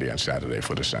on Friday and Saturday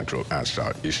for the central and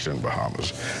southeastern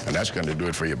Bahamas. And that's going to do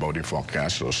it for your boating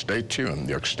forecast. So stay tuned.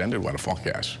 Your extended weather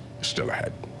forecast is still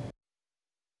ahead.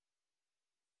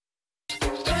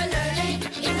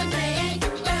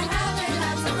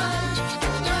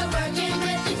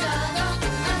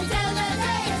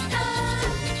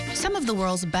 The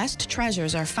world's best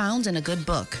treasures are found in a good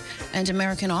book, and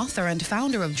American author and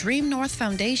founder of Dream North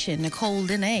Foundation, Nicole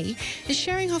Linné, is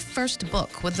sharing her first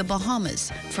book with the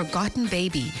Bahamas, Forgotten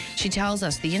Baby. She tells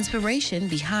us the inspiration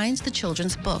behind the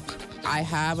children's book. I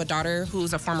have a daughter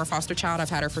who's a former foster child. I've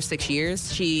had her for 6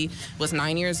 years. She was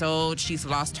 9 years old. She's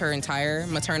lost her entire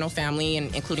maternal family,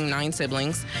 including 9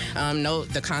 siblings.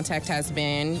 The contact has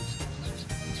been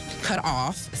cut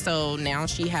off, so now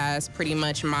she has pretty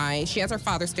much she has her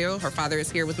father still. Her father is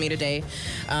here with me today,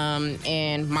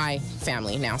 and my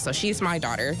family now. So she's my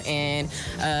daughter, and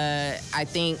I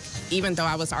think even though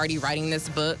I was already writing this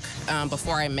book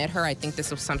before I met her, I think this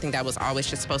was something that was always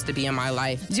just supposed to be in my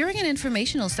life. During an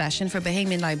informational session for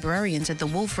Bahamian librarians at the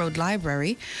Wolf Road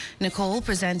Library, Nicole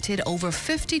presented over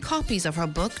 50 copies of her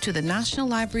book to the National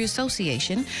Library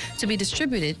Association to be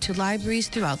distributed to libraries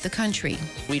throughout the country.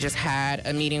 We just had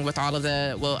a meeting with all of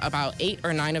about 8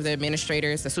 or 9 of the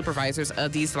administrators, the supervisors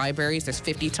of these libraries. There's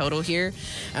 50 total here.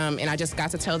 And I just got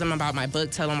to tell them about my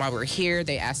book, tell them why we're here.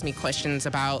 They asked me questions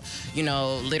about,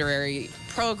 literary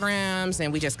programs,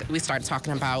 and we started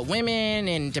talking about women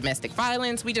and domestic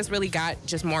violence. We just really got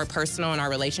more personal in our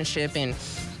relationship and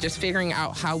just figuring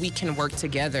out how we can work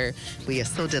together. We are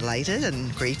so delighted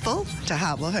and grateful to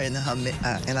have her in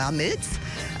our midst,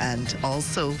 and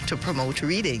also to promote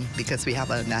reading, because we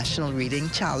have a National Reading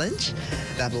Challenge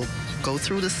that will go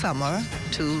through the summer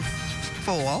to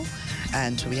fall.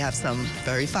 And we have some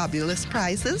very fabulous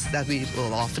prizes that we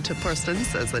will offer to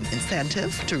persons as an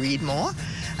incentive to read more.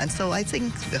 And so I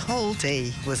think the whole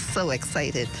day was so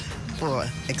exciting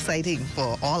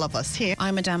for all of us here.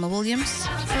 I'm Adama Williams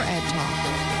for Ed Talk.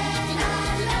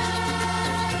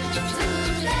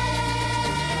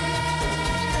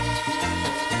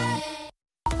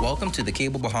 Welcome to the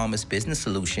Cable Bahamas Business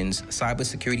Solutions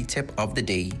Cybersecurity Tip of the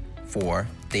Day for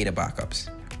data backups.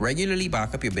 Regularly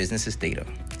back up your business's data.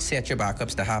 Set your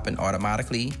backups to happen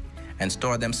automatically and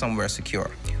store them somewhere secure.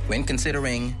 When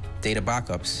considering data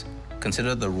backups,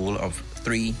 consider the rule of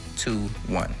 3, 2,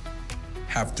 1.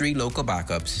 Have 3 local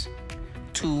backups,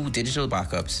 2 digital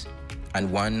backups,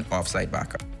 and 1 offsite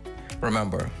backup.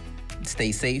 Remember,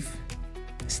 stay safe,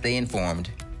 stay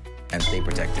informed, and stay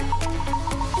protected.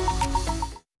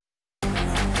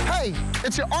 Hey,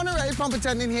 it's your honorary pump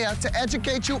attendant here to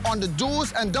educate you on the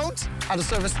do's and don'ts at the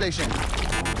service station.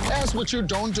 Here's what you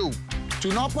don't do.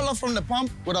 Do not pull up from the pump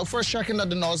without first checking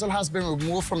that the nozzle has been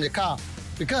removed from your car.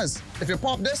 Because if you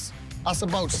pop this, that's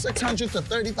about $600,000 to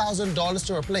 $30,000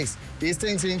 to replace. These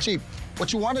things ain't cheap.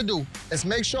 What you want to do is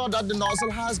make sure that the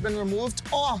nozzle has been removed,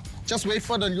 or just wait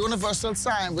for the universal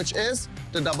sign, which is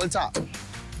the double tap.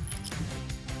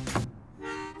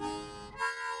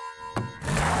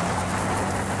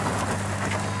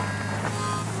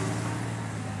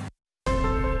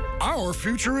 Our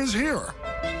future is here.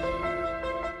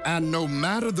 And no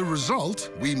matter the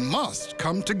result, we must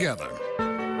come together.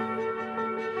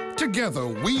 Together,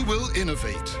 we will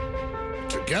innovate.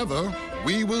 Together,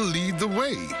 we will lead the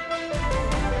way.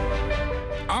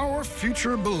 Our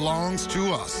future belongs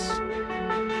to us.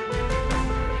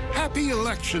 Happy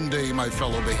Election Day, my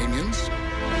fellow Bahamians.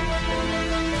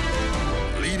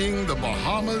 Leading the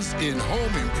Bahamas in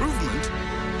home improvement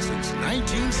since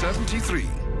 1973.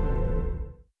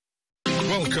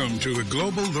 Welcome to the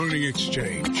Global Learning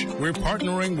Exchange. We're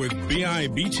partnering with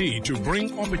BIBT to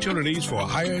bring opportunities for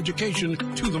higher education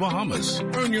to the Bahamas.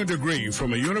 Earn your degree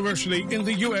from a university in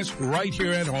the U.S. right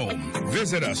here at home.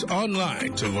 Visit us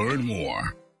online to learn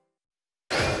more.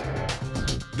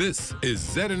 This is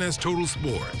ZNS Total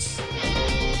Sports.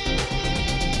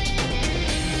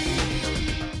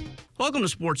 Welcome to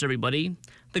sports, everybody.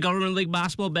 The Government League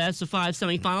Basketball Best of 5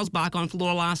 semifinals back on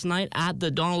floor last night at the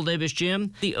Donald Davis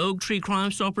Gym. The Oak Tree Crime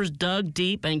Stoppers dug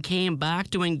deep and came back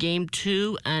to win Game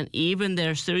 2 and even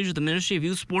their series with the Ministry of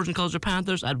Youth, Sports and Culture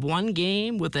Panthers at one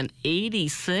game with an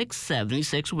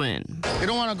 86-76 win. You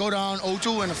don't want to go down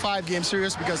 0-2 in a 5-game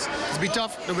series because it's be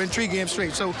tough to win 3 games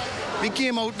straight. So we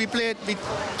came out, we played,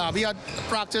 we had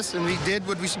practice and we did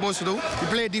what we supposed to do. We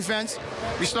played defense.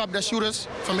 We stopped the shooters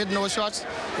from hitting those shots.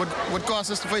 What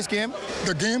cost us the first game?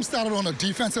 The game started on with a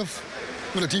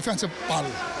defensive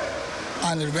battle.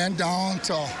 And it went down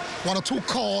to 1 or 2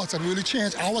 calls that really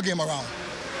changed our game around.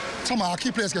 Some of our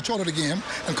key players get short of the game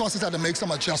and caused us to make some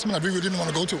adjustment that we really didn't want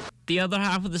to go to. The other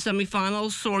half of the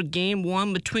semifinals saw Game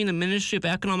 1 between the Ministry of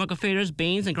Economic Affairs,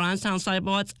 Baines and Grantstown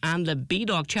Cybots and the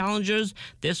B-Dog Challengers,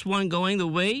 this one going the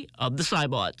way of the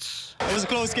Cybots. It was a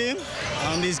close game.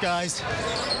 These guys,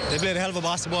 they played a hell of a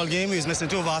basketball game. We was missing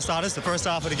 2 of our starters the first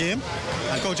half of the game.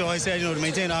 And Coach always said, to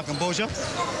maintain our composure.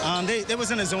 They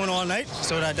was in the zone all night,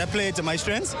 so that played to my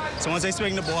strengths. So once they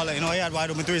swing the ball, I had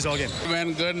wide open threes all game. It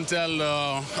went good until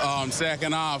the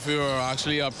second half. We were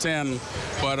actually up 10,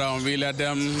 but we let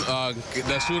them,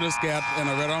 the shooters get in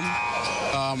a rhythm.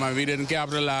 And we didn't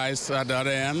capitalize at the other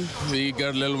end. We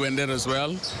got a little winded as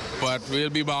well, but we'll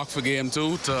be back for Game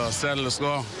 2 to settle the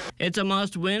score. It's a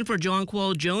must-win for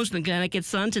Jonquil Jones and the Connecticut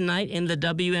Sun tonight in the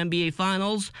WNBA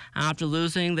Finals after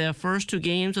losing their first 2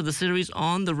 games of the series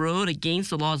on the road against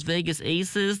the Las Vegas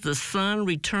Aces. The Sun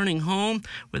returning home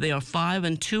where they are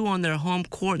 5-2 on their home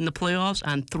court in the playoffs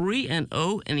and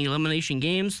 3-0 in elimination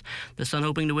games. The Sun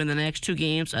hoping to win the next 2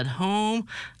 games at home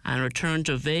and return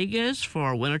to Vegas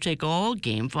for a winner-take-all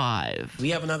Game 5.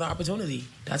 We have another opportunity.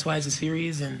 That's why it's a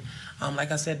series, and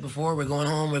like I said before, we're going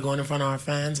home, we're going in front of our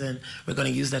fans, and we're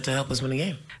going to use that to help us win the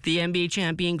game. The NBA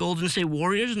champion Golden State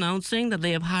Warriors announcing that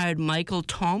they have hired Michael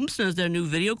Thompson as their new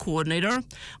video coordinator.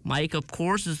 Mike, of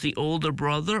course, is the older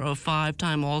brother of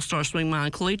 5-time All-Star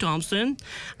swingman Klay Thompson,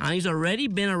 and he's already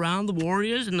been around the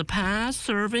Warriors in the past,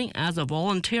 serving as a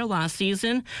volunteer last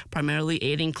season, primarily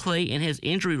aiding Klay in his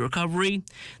injury recovery.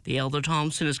 The elder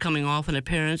Thompson is coming off an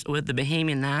appearance with the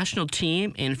Bahamian national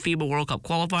team in FIBA World Cup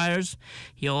qualifiers.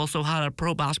 He also had a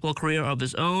pro basketball career of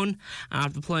his own.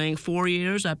 After playing 4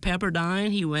 years at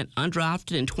Pepperdine, he went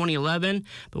undrafted in 2011,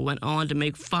 but went on to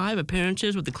make 5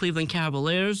 appearances with the Cleveland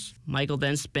Cavaliers. Michael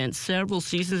then spent several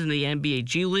seasons in the NBA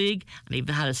G League and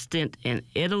even had a stint in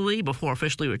Italy before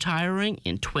officially retiring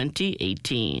in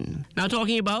 2018. Now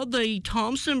talking about the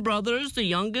Thompson brothers, the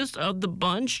youngest of the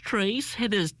bunch, Trace,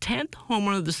 hit his 10th home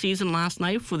run of the season last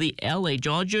night for the LA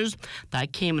Dodgers.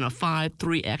 That came in a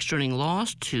 5-3 extra inning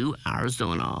loss to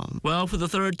Arizona. Well, for the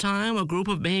third time, a group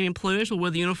of Bahamian players will wear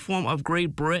the uniform of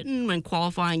Great Britain when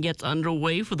qualifying gets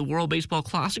underway for the World Baseball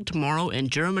Classic tomorrow in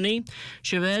Germany.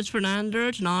 Chavez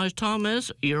Fernandez, Naj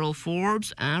Thomas, Earl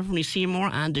Forbes, Anthony Seymour,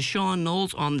 and Deshaun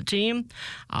Knowles on the team.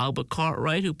 Albert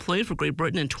Cartwright, who played for Great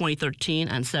Britain in 2013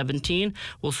 and 17,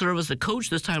 will serve as the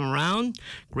coach this time around.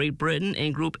 Great Britain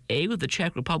in Group A with the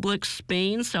Czech Republic,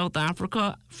 Spain, South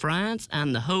Africa, France,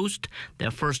 and the host. Their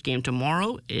first game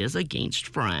tomorrow is against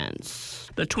France.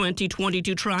 The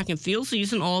 2022 track and field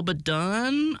season all but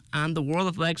done, and the World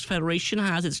Athletics Federation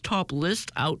has its top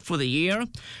list out for the year.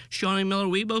 Shawnee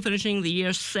Miller-Weibo finishing the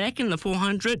year second in the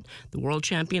 400, the world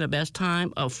champion, a best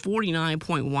time of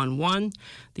 49.11.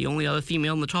 The only other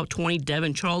female in the top 20,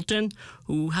 Devin Charlton,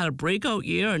 who had a breakout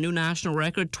year, a new national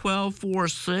record,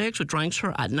 12.46, which ranks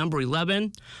her at number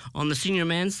 11. On the senior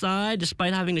men's side,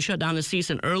 despite having to shut down the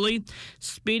season early,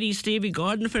 Speedy Stevie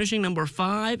Garden finishing number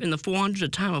 5 in the 400, a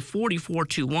time of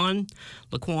 44.21.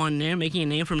 Laquan Nair making a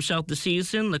name for himself this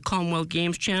season, the Commonwealth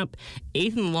Games champ,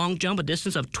 8th in the long jump, a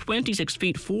distance of 26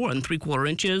 feet 4 3/4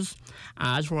 inches.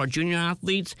 As for our junior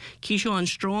athletes, Keyshawn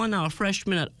Strawn, now a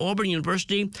freshman at Auburn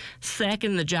University,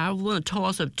 second in the javelin, a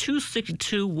toss of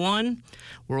 262.1.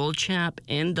 World champ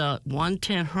in the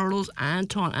 110 hurdles,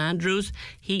 Anton Andrews,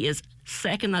 he is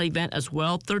second in that event as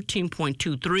well,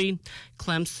 13.23.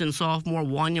 Clemson sophomore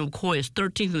Wanya McCoy is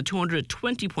 13th in the 200 at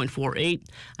 20.48.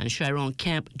 And Chiron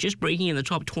Kemp just breaking in the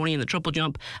top 20 in the triple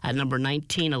jump at number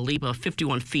 19, a leap of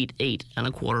 51 feet 8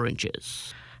 1/4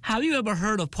 inches. Have you ever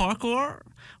heard of parkour?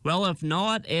 Well, if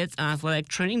not, it's an athletic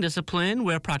training discipline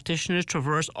where practitioners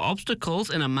traverse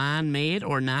obstacles in a man-made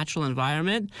or natural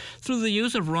environment through the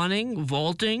use of running,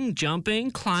 vaulting, jumping,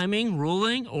 climbing,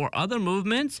 rolling, or other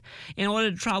movements in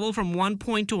order to travel from one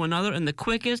point to another in the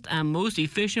quickest and most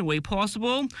efficient way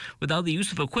possible without the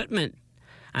use of equipment.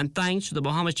 And thanks to the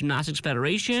Bahamas Gymnastics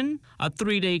Federation, a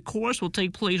 3-day course will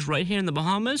take place right here in the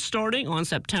Bahamas starting on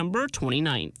September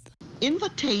 29th.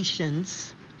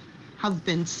 Invitations have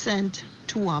been sent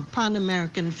to our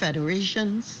Pan-American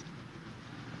federations,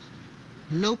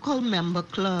 local member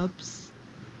clubs,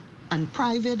 and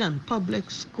private and public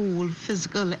school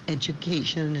physical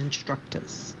education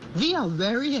instructors. We are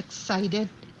very excited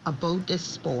about this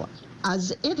sport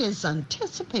as it is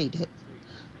anticipated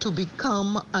to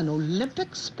become an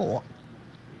Olympic sport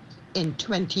in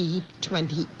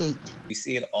 2028. We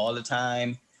see it all the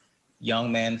time.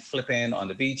 Young men flipping on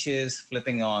the beaches,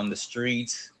 flipping on the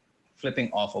streets,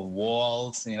 flipping off of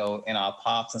walls, in our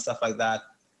parks and stuff like that.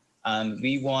 And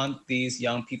we want these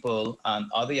young people and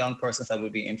other young persons that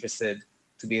would be interested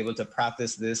to be able to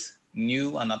practice this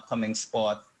new and upcoming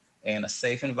sport in a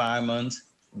safe environment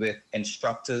with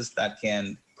instructors that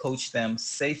can coach them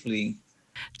safely.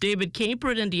 David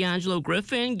Capert and D'Angelo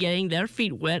Griffin getting their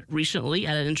feet wet recently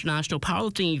at an international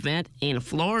powerlifting event in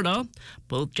Florida.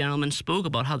 Both gentlemen spoke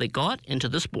about how they got into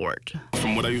the sport.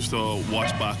 From what I used to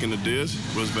watch back in the days,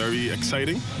 it was very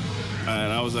exciting.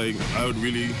 And I was like, I'd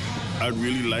really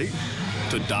like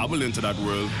to dabble into that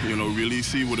world, really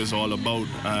see what it's all about.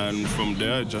 And from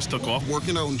there, it just took off.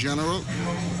 Working out in general,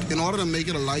 in order to make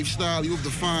it a lifestyle, you have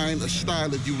to find a style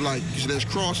that you like. Because there's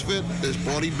CrossFit, there's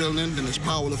bodybuilding, then there's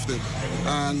powerlifting.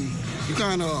 And you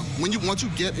kind of, once you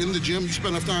get in the gym, you spend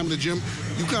enough time in the gym,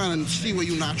 you kind of see where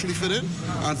you naturally fit in.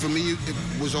 And for me, it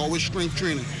was always strength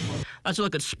training. Let's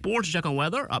look at sports. Check on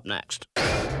weather up next.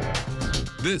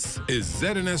 This is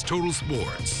ZNS Total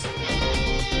Sports.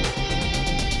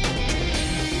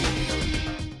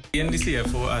 Being the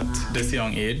CFO at this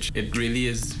young age, it really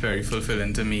is very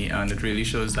fulfilling to me, and it really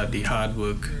shows that the hard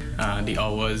work, the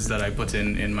hours that I put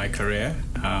in my career,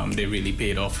 they really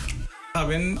paid off.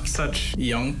 Having such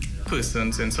young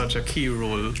persons in such a key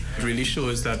role really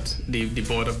shows that the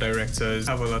board of directors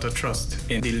have a lot of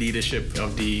trust in the leadership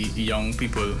of the young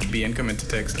people. Being committed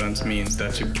to excellence means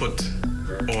that you put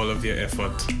all of your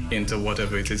effort into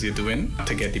whatever it is you're doing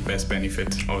to get the best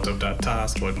benefit out of that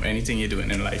task or anything you're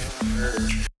doing in life.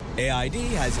 AID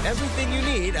has everything you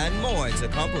need and more to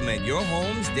complement your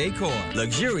home's decor.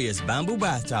 Luxurious bamboo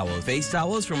bath towels, face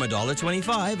towels from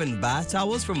 $1.25 and bath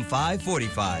towels from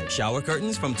 $5.45. Shower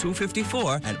curtains from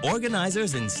 $2.54 and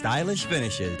organizers in stylish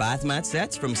finishes. Bath mat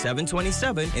sets from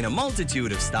 $7.27 in a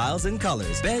multitude of styles and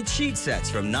colors. Bed sheet sets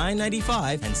from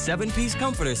 $9.95 and 7-piece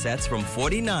comforter sets from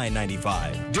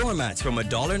 $49.95. Doormats from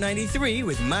 $1.93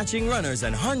 with matching runners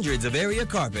and hundreds of area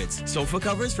carpets. Sofa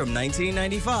covers from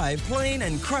 $19.95, plain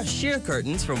and crushed sheer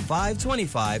curtains from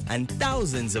 $525 and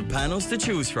thousands of panels to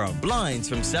choose from. Blinds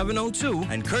from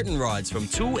 $702 and curtain rods from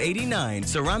 $289.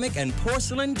 Ceramic and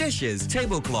porcelain dishes,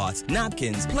 tablecloths,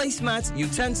 napkins, placemats,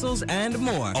 utensils, and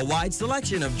more. A wide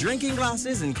selection of drinking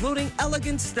glasses, including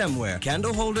elegant stemware,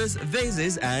 candle holders,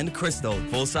 vases, and crystal.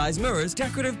 Full-size mirrors,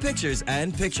 decorative pictures,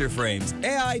 and picture frames.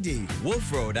 AID,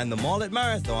 Wolf Road, and the Mall at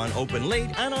Marathon open late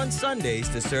and on Sundays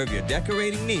to serve your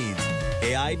decorating needs.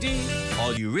 AID,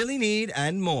 all you really need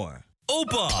and more.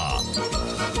 Opa!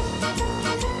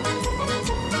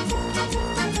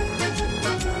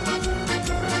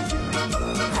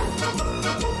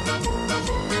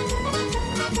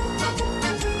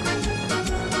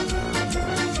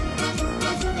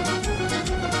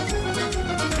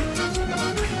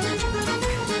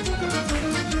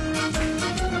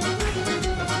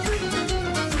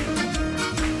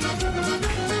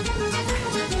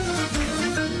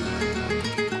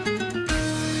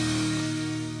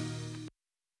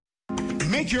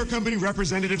 Make your company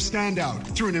representative stand out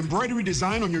through an embroidery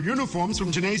design on your uniforms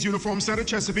from Janae's Uniform Center,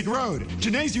 Chesapeake Road.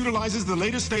 Janae's utilizes the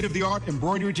latest state-of-the-art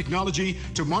embroidery technology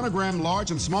to monogram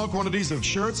large and small quantities of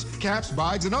shirts, caps,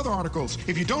 bags, and other articles.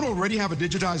 If you don't already have a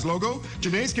digitized logo,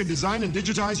 Janae's can design and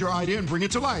digitize your idea and bring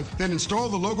it to life. Then install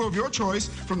the logo of your choice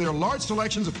from their large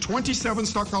selections of 27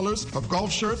 stock colors of golf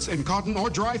shirts in cotton or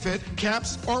dry fit,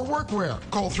 caps, or workwear.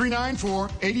 Call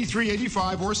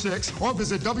 394-8385 or 6 or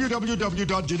visit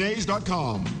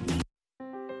www.janaes.com.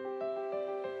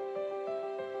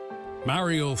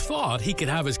 Mario thought he could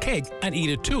have his cake and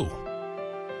eat it too.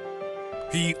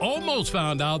 He almost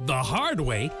found out the hard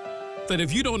way that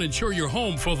if you don't insure your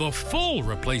home for the full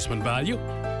replacement value,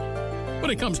 when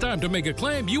it comes time to make a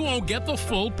claim, you won't get the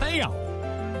full payout.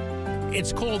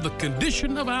 It's called the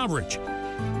condition of average.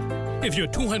 If your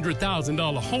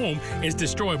 $200,000 home is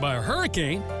destroyed by a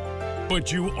hurricane,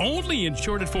 but you only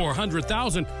insured it for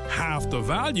 $100,000, half the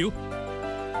value,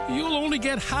 you'll only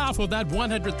get half of that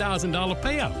 $100,000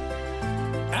 payout.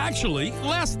 Actually,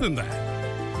 less than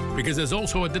that, because there's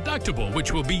also a deductible,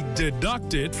 which will be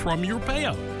deducted from your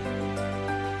payout.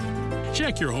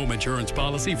 Check your home insurance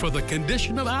policy for the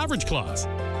condition of average clause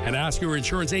and ask your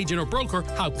insurance agent or broker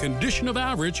how condition of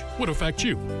average would affect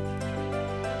you.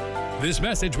 This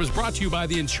message was brought to you by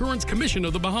the Insurance Commission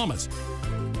of the Bahamas,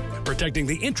 protecting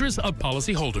the interests of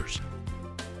policyholders.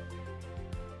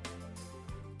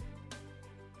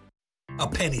 A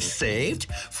penny saved?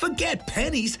 Forget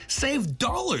pennies, save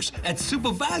dollars at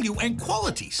Super Value and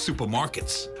Quality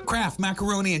Supermarkets. Kraft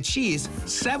macaroni and cheese,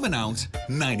 7-ounce,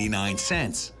 99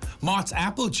 cents. Mott's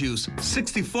apple juice,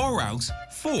 64-ounce,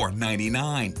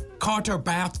 $4.99. Carter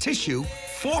bath tissue,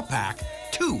 4-pack,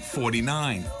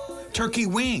 $2.49. Turkey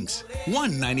wings,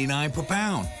 $1.99 per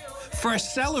pound. Fresh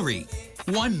celery,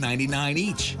 $1.99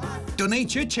 each.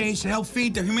 Donate your change to help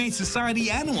feed the Humane Society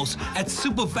animals at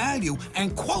Super Value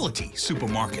and Quality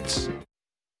Supermarkets.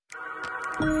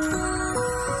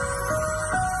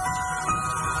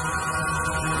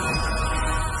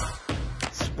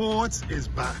 Sports is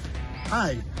back.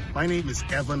 Hi, my name is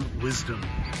Evan Wisdom,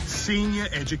 Senior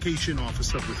Education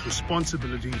Officer with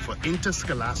responsibility for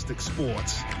interscholastic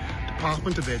sports,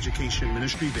 Department of Education,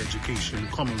 Ministry of Education,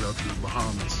 Commonwealth of the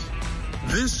Bahamas.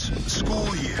 This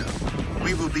school year,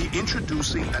 we will be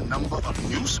introducing a number of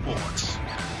new sports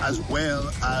as well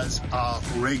as our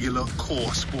regular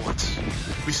core sports.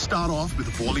 We start off with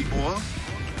volleyball,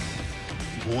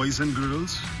 boys and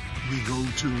girls. We go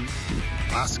to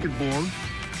basketball,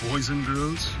 boys and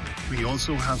girls. We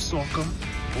also have soccer,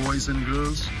 boys and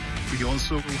girls. We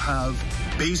also have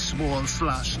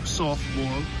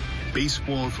baseball/softball,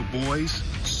 baseball for boys,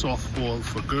 softball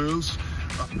for girls.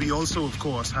 We also, of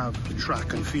course, have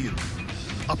track and field.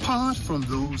 Apart from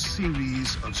those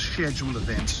series of scheduled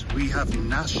events, we have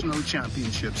national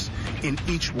championships in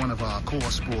each one of our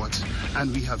core sports,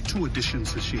 and we have 2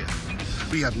 additions this year.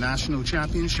 We have national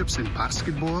championships in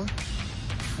basketball,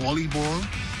 volleyball,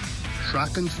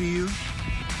 track and field,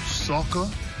 soccer,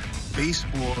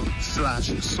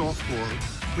 baseball/softball.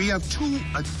 We have 2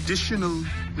 additional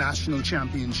national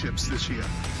championships this year.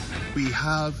 We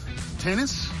have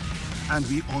tennis, and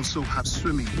we also have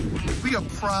swimming. We are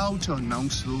proud to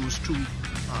announce those 2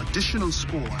 additional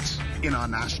sports in our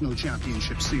national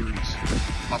championship series.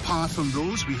 Apart from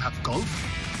those, we have golf,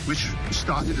 which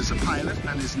started as a pilot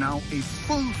and is now a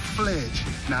full-fledged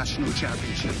national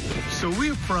championship. So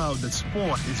we're proud that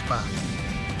sport is back.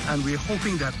 And we're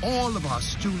hoping that all of our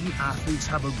student athletes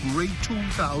have a great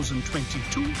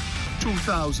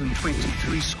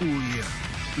 2022-2023 school year.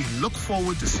 We look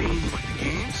forward to seeing you at the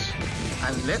games,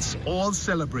 and let's all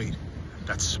celebrate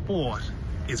that sport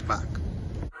is back.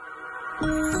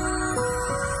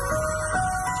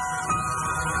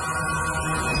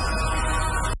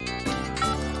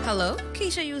 Hello?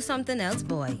 Keisha, you something else,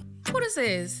 boy. Who this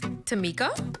is?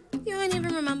 Tamika? You don't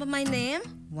even remember my name?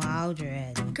 Wow,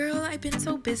 Dread. Girl, I've been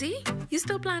so busy. You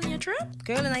still planning your trip?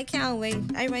 Girl, and I can't wait.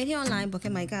 I right here online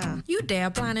booking my car. You dare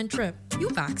planning trip?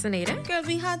 You vaccinated? Girl,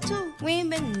 we had to. We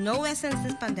ain't been nowhere since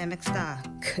this pandemic started.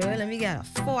 Girl, and we got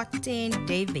a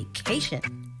 14-day vacation.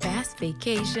 Best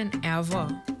vacation ever.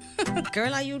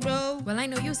 Girl, are you though? Well, I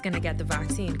know you was gonna get the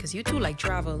vaccine because you too like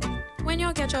travel. When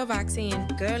y'all get your vaccine?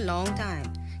 Girl, long time.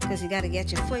 Because you gotta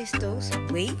get your first dose,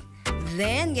 wait,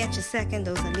 then get your second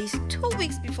dose at least 2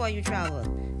 weeks before you travel.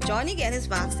 Johnny get his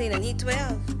vaccine and he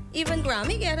 12. Even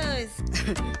Grammy get hers.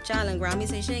 Child, and Grammy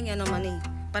say she ain't get no money.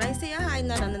 But I see her hiding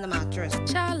that under the mattress.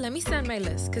 Child, let me send my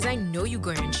list, because I know you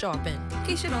going shopping.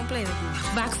 Keisha, don't play with me.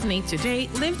 Vaccinate today,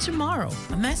 live tomorrow.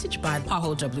 A message by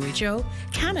PAHO WHO,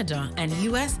 Canada, and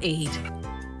USAID.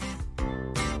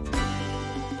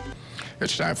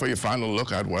 It's time for your final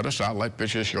look at weather. Satellite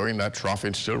pictures showing that trough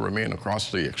still remain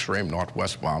across the extreme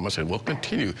northwest Bahamas and will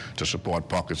continue to support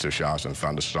pockets of showers and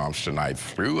thunderstorms tonight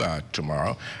through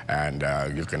tomorrow. And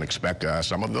you can expect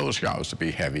some of those showers to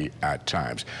be heavy at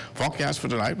times. Forecast for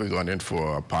tonight, we're going in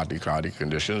for partly cloudy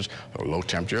conditions, a low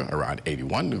temperature around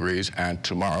 81 degrees. And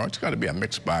tomorrow, it's going to be a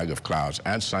mixed bag of clouds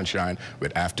and sunshine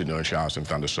with afternoon showers and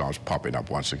thunderstorms popping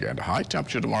up once again. The high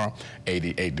temperature tomorrow,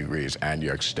 88 degrees. And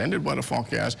your extended weather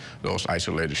forecast, those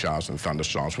isolated showers and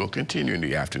thunderstorms will continue in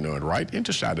the afternoon right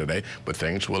into Saturday, but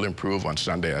things will improve on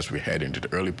Sunday as we head into the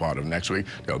early part of next week.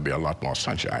 There'll be a lot more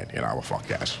sunshine in our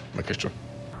forecast. Makisha.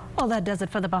 Well, that does it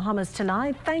for the Bahamas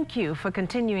tonight. Thank you for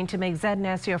continuing to make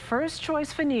ZNS your first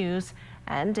choice for news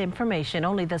and information.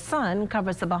 Only the sun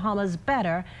covers the Bahamas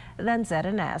better than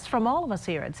ZNS. From all of us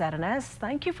here at ZNS,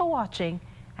 thank you for watching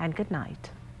and good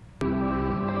night.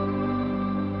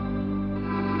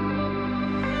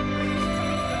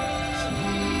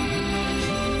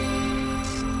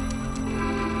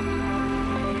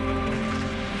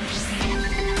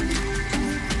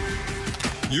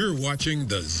 You're watching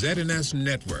the ZNS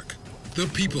Network, the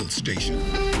People's Station.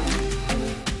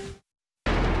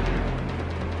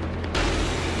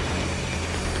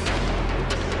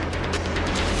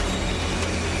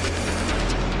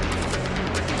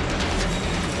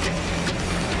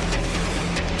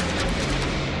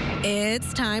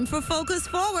 It's time for Focus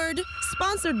Forward,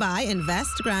 sponsored by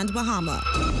Invest Grand Bahama.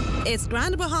 It's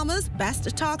Grand Bahama's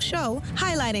best talk show,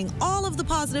 highlighting all of the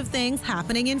positive things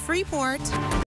happening in Freeport.